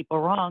lot of people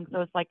wrong.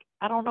 So it's like,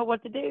 I don't know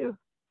what to do.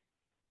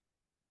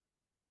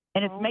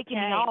 And it's making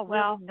me all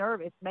really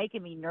nervous. It's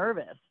making me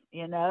nervous,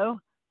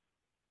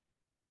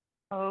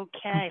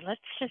 Okay,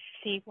 let's just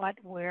see what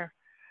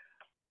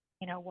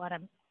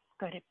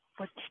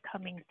what's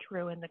coming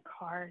through in the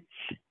cards.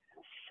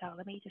 So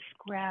let me just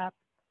grab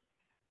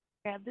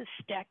this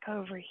deck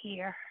over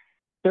here.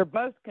 They're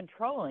both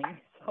controlling,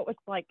 so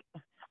it's like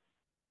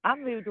I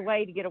moved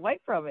away to get away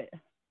from it.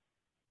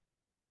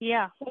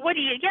 Yeah. Well,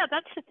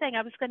 that's the thing.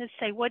 I was going to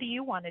say, what do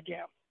you want to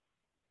do?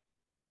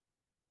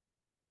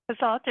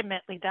 Because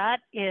ultimately that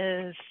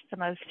is the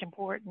most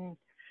important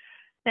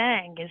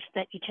thing, is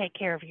that you take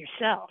care of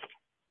yourself.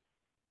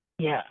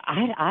 Yeah,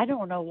 I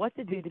don't know what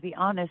to do, to be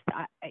honest.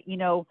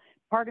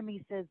 Part of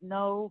me says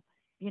no,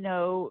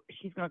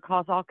 she's going to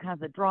cause all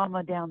kinds of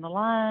drama down the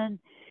line,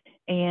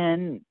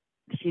 and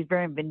she's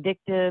very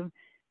vindictive.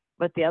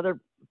 But the other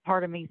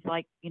part of me is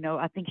like,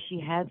 I think she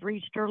has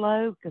reached her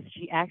low because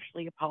she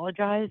actually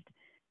apologized.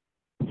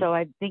 So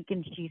I'm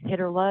thinking she's hit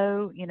her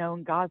low,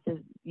 and God says,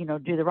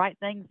 do the right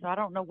thing. So I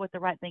don't know what the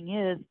right thing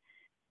is,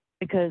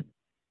 because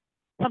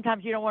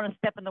sometimes you don't want to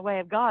step in the way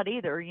of God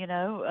either,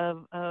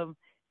 of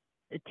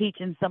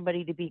teaching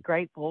somebody to be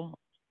grateful.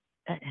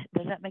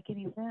 Does that make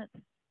any sense?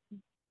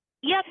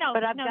 Yeah, no.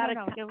 But I've no, got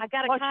no, no. I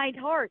got a kind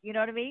heart. You know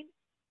what I mean?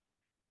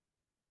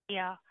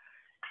 Yeah.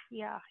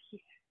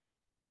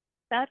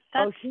 That's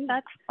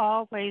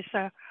always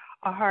a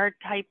hard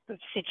type of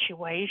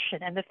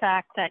situation, and the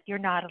fact that you're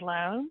not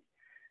alone,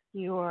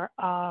 you're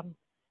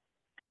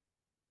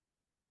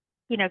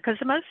because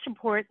the most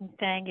important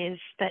thing is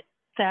that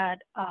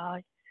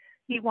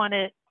you want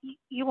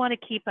to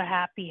keep a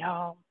happy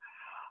home.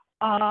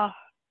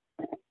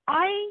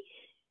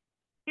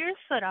 Here's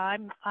what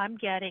I'm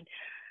getting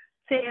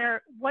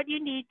there. What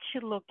you need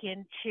to look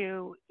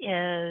into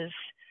is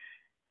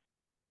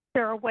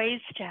there are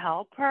ways to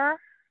help her.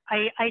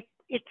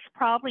 It's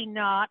probably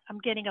not. I'm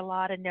getting a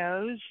lot of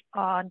no's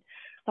on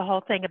the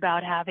whole thing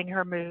about having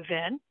her move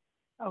in.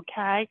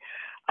 Okay,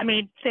 I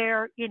mean,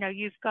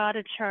 you've got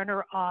to turn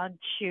her on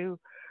to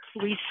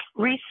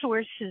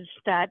resources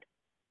that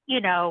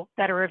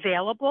are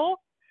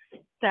available.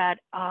 That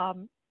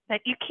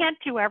you can't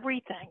do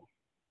everything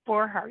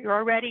for her. You're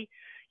already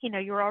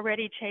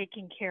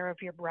taking care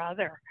of your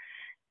brother,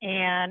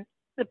 and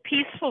the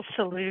peaceful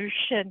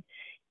solution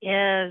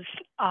is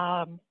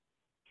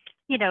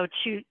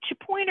to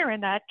point her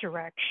in that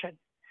direction,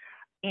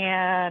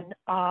 and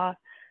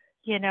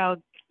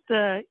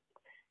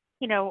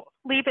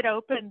leave it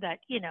open that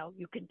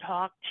you can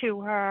talk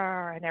to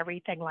her and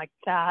everything like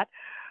that.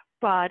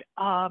 But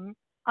I'm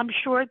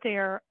sure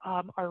there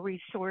are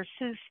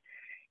resources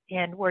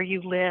in where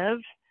you live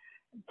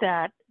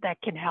that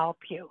can help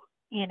you.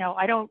 You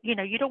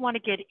don't want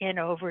to get in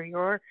over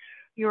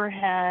your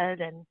head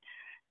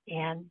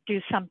and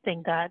do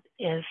something that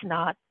is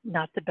not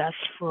the best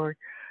for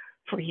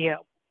you.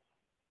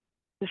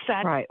 Is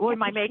that right? Well,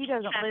 am I making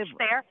sense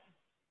there?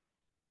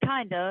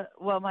 Kinda.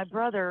 Well, my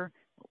brother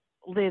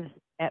lives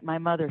at my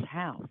mother's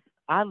house.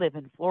 I live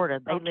in Florida.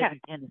 They live in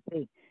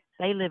Tennessee.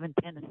 They live in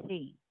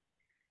Tennessee.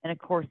 And of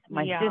course,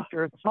 my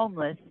sister is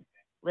homeless,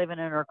 living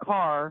in her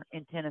car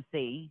in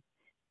Tennessee,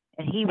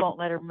 and he won't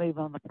let her move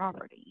on the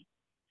property.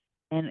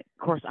 And of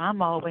course,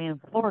 I'm all the way in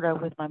Florida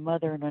with my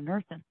mother in a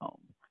nursing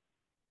home.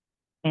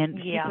 And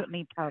she put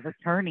me power of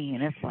attorney,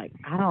 and it's like,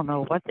 I don't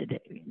know what to do,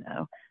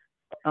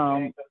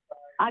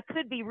 I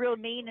could be real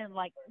mean and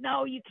like,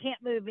 no, you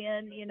can't move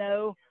in,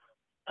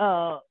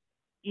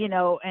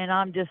 and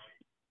I'm just,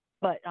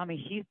 but I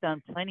mean, she's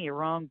done plenty of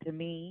wrong to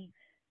me,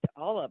 to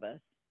all of us.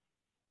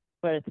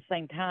 But at the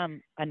same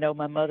time, I know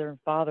my mother and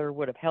father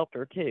would have helped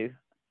her too,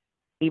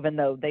 even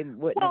though they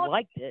wouldn't have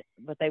liked it,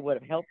 but they would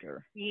have helped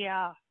her.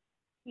 Yeah.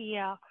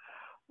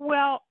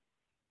 Well,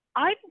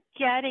 I'm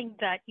getting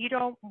that you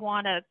don't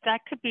want to,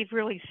 that could be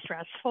really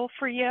stressful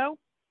for you.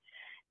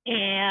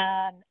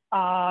 And,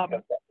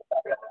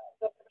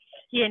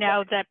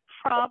 that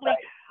probably,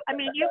 I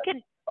mean,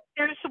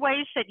 there's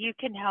ways that you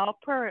can help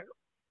her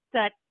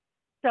that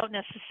don't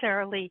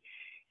necessarily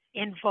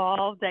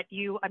involve that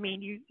you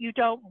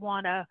don't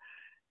want to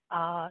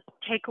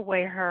take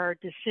away her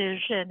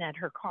decision and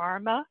her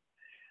karma.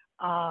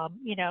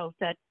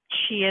 that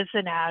she is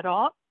an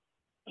adult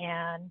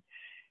and,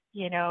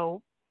 you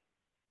know,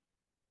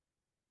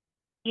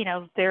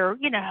 they're,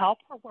 help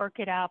her work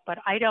it out, but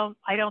I don't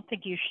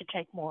think you should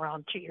take more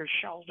onto your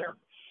shoulder.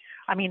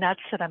 I mean, that's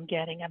what I'm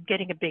getting. I'm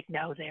getting a big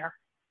no there.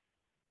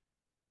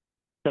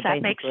 So Does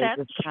that make basically,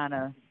 sense? just kind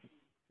of,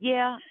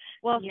 yeah.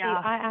 Well,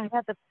 Yeah. see,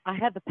 I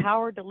had the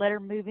power to let her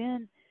move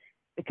in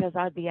because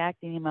I'd be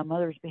acting in my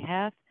mother's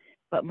behalf.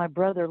 But my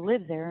brother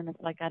lives there, and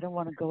it's like I don't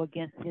want to go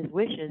against his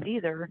wishes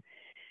either.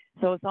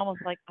 So it's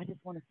almost like I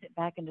just want to sit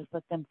back and just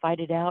let them fight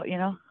it out,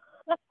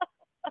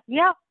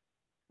 Yeah.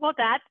 Well,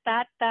 that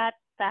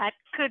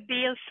could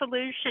be a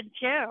solution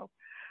too.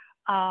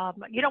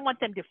 You don't want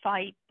them to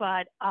fight,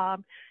 but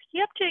you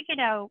have to,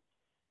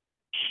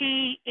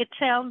 it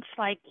sounds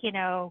like,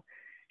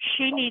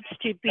 she needs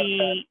to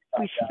be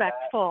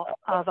respectful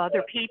of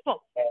other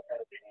people.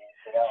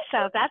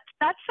 So that's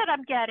what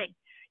I'm getting.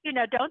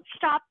 Don't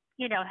stop,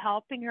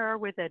 helping her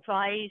with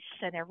advice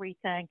and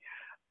everything.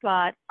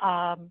 But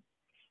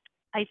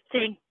I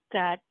think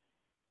that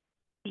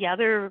the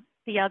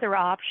other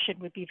option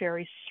would be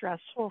very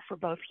stressful for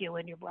both you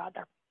and your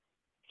brother.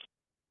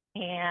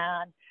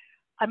 And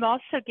I'm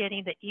also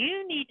getting that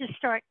you need to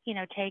start,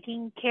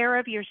 taking care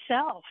of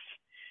yourself,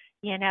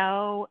 and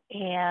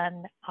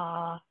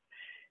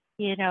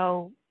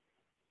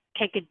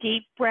take a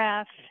deep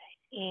breath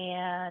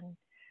and,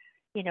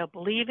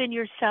 believe in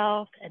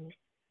yourself, and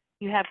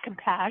you have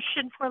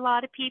compassion for a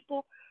lot of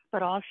people,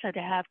 but also to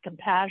have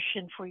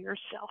compassion for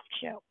yourself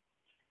too.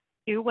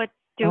 Do what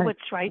do Right.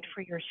 what's right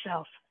for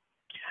yourself.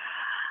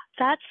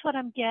 That's what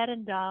I'm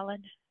getting,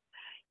 darling.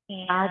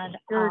 I And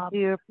sure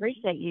do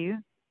appreciate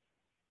you.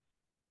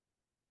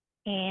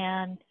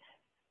 and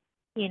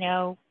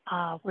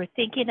we're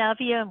thinking of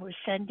you, and we're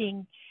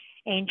sending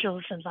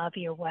angels and love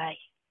your way.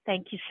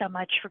 Thank you so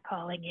much for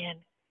calling in.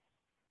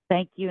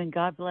 Thank you, and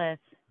God bless.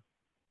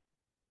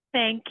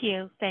 Thank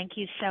you. Thank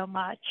you so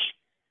much.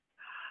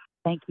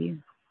 Thank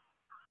you.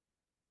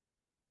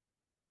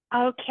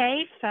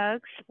 Okay,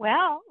 folks.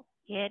 Well,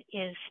 it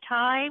is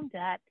time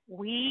that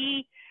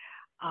we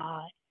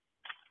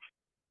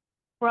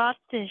brought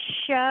this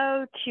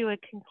show to a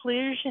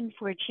conclusion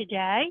for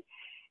today,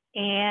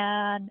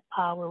 and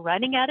we're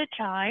running out of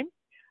time.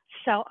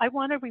 So I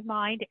want to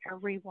remind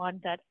everyone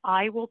that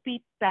I will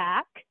be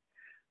back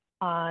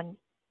on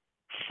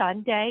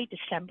Sunday,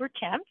 December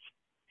 10th,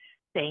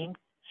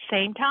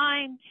 same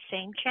time,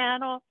 same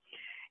channel,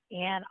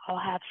 and I'll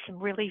have some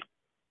really,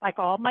 like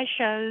all my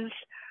shows,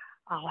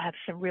 I'll have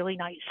some really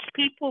nice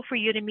people for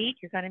you to meet.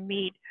 You're going to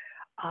meet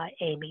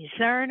Amy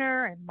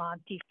Zerner and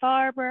Monty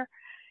Farber,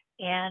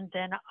 and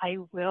then I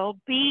will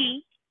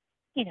be,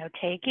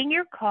 taking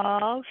your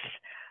calls.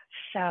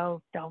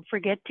 So don't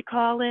forget to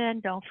call in.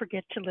 Don't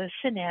forget to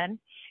listen in.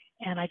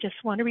 And I just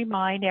want to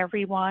remind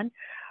everyone,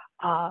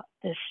 I'm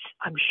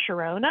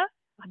Sharona.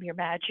 I'm your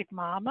magic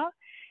mama,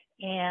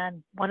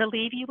 and want to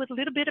leave you with a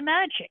little bit of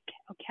magic,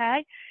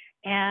 okay?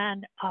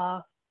 And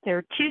there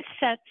are two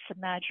sets of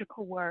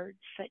magical words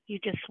that you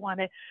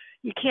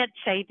can't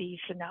say these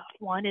enough.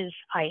 One is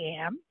I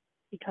am,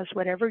 because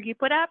whatever you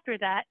put after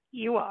that,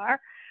 you are.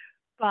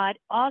 But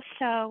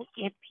also,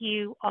 if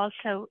you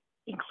also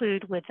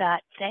include with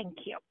that,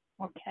 thank you,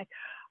 okay?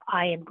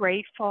 I am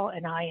grateful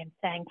and I am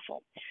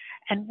thankful.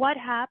 And what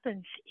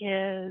happens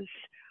is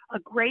a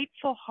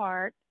grateful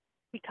heart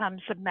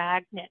becomes a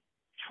magnet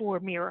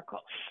for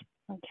miracles,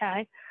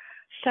 okay?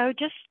 So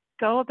just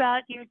go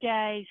about your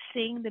day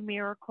seeing the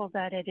miracle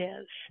that it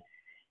is,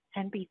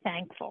 and be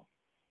thankful.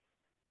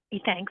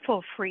 Be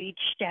thankful for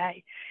each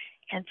day.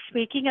 And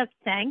speaking of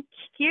thank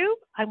you,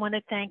 I want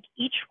to thank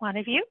each one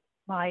of you,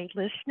 my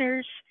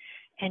listeners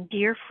and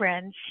dear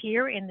friends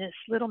here in this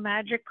little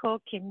magical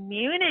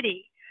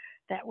community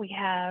that we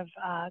have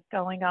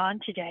going on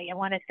today. I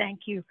want to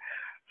thank you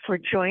for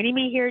joining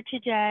me here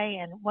today,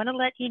 and want to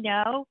let you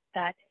know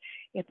that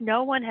if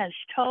no one has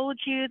told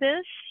you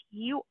this,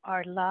 you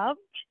are loved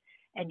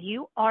and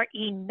you are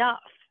enough,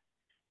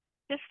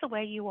 just the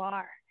way you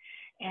are.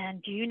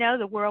 And do you know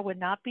the world would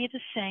not be the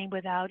same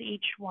without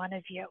each one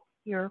of you?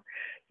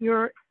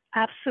 You're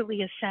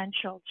absolutely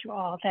essential to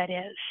all that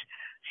is.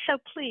 So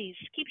please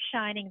keep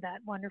shining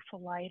that wonderful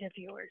light of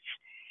yours.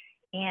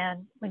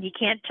 And when you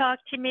can't talk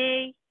to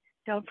me,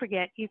 don't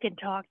forget you can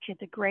talk to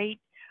the great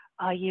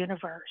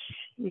universe.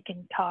 You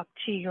can talk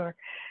to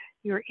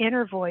your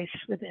inner voice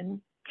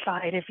within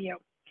inside of you.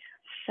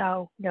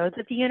 So know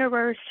that the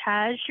universe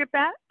has your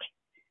back,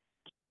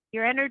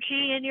 your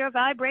energy and your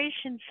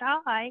vibrations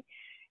high.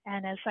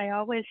 And as I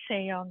always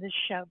say on this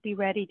show, be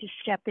ready to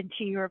step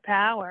into your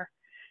power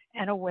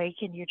and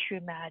awaken your true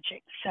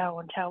magic. So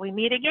until we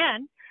meet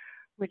again,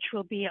 which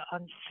will be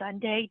on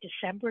Sunday,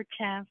 December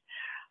 10th,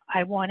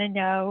 I want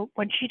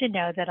you to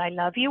know that I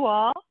love you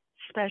all.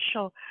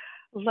 Special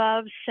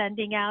love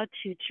sending out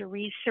to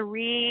Theresa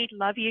Reed.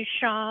 Love you,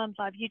 Sean.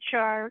 Love you,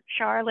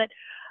 Charlotte.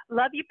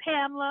 Love you,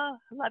 Pamela.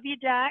 Love you,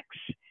 Dax.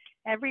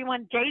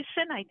 Everyone,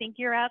 Jason, I think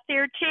you're out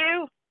there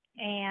too.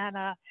 And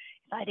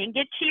if I didn't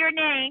get to your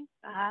name,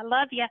 I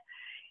love you.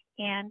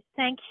 And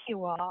thank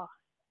you all.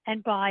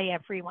 and bye,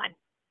 everyone.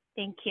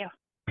 Thank you.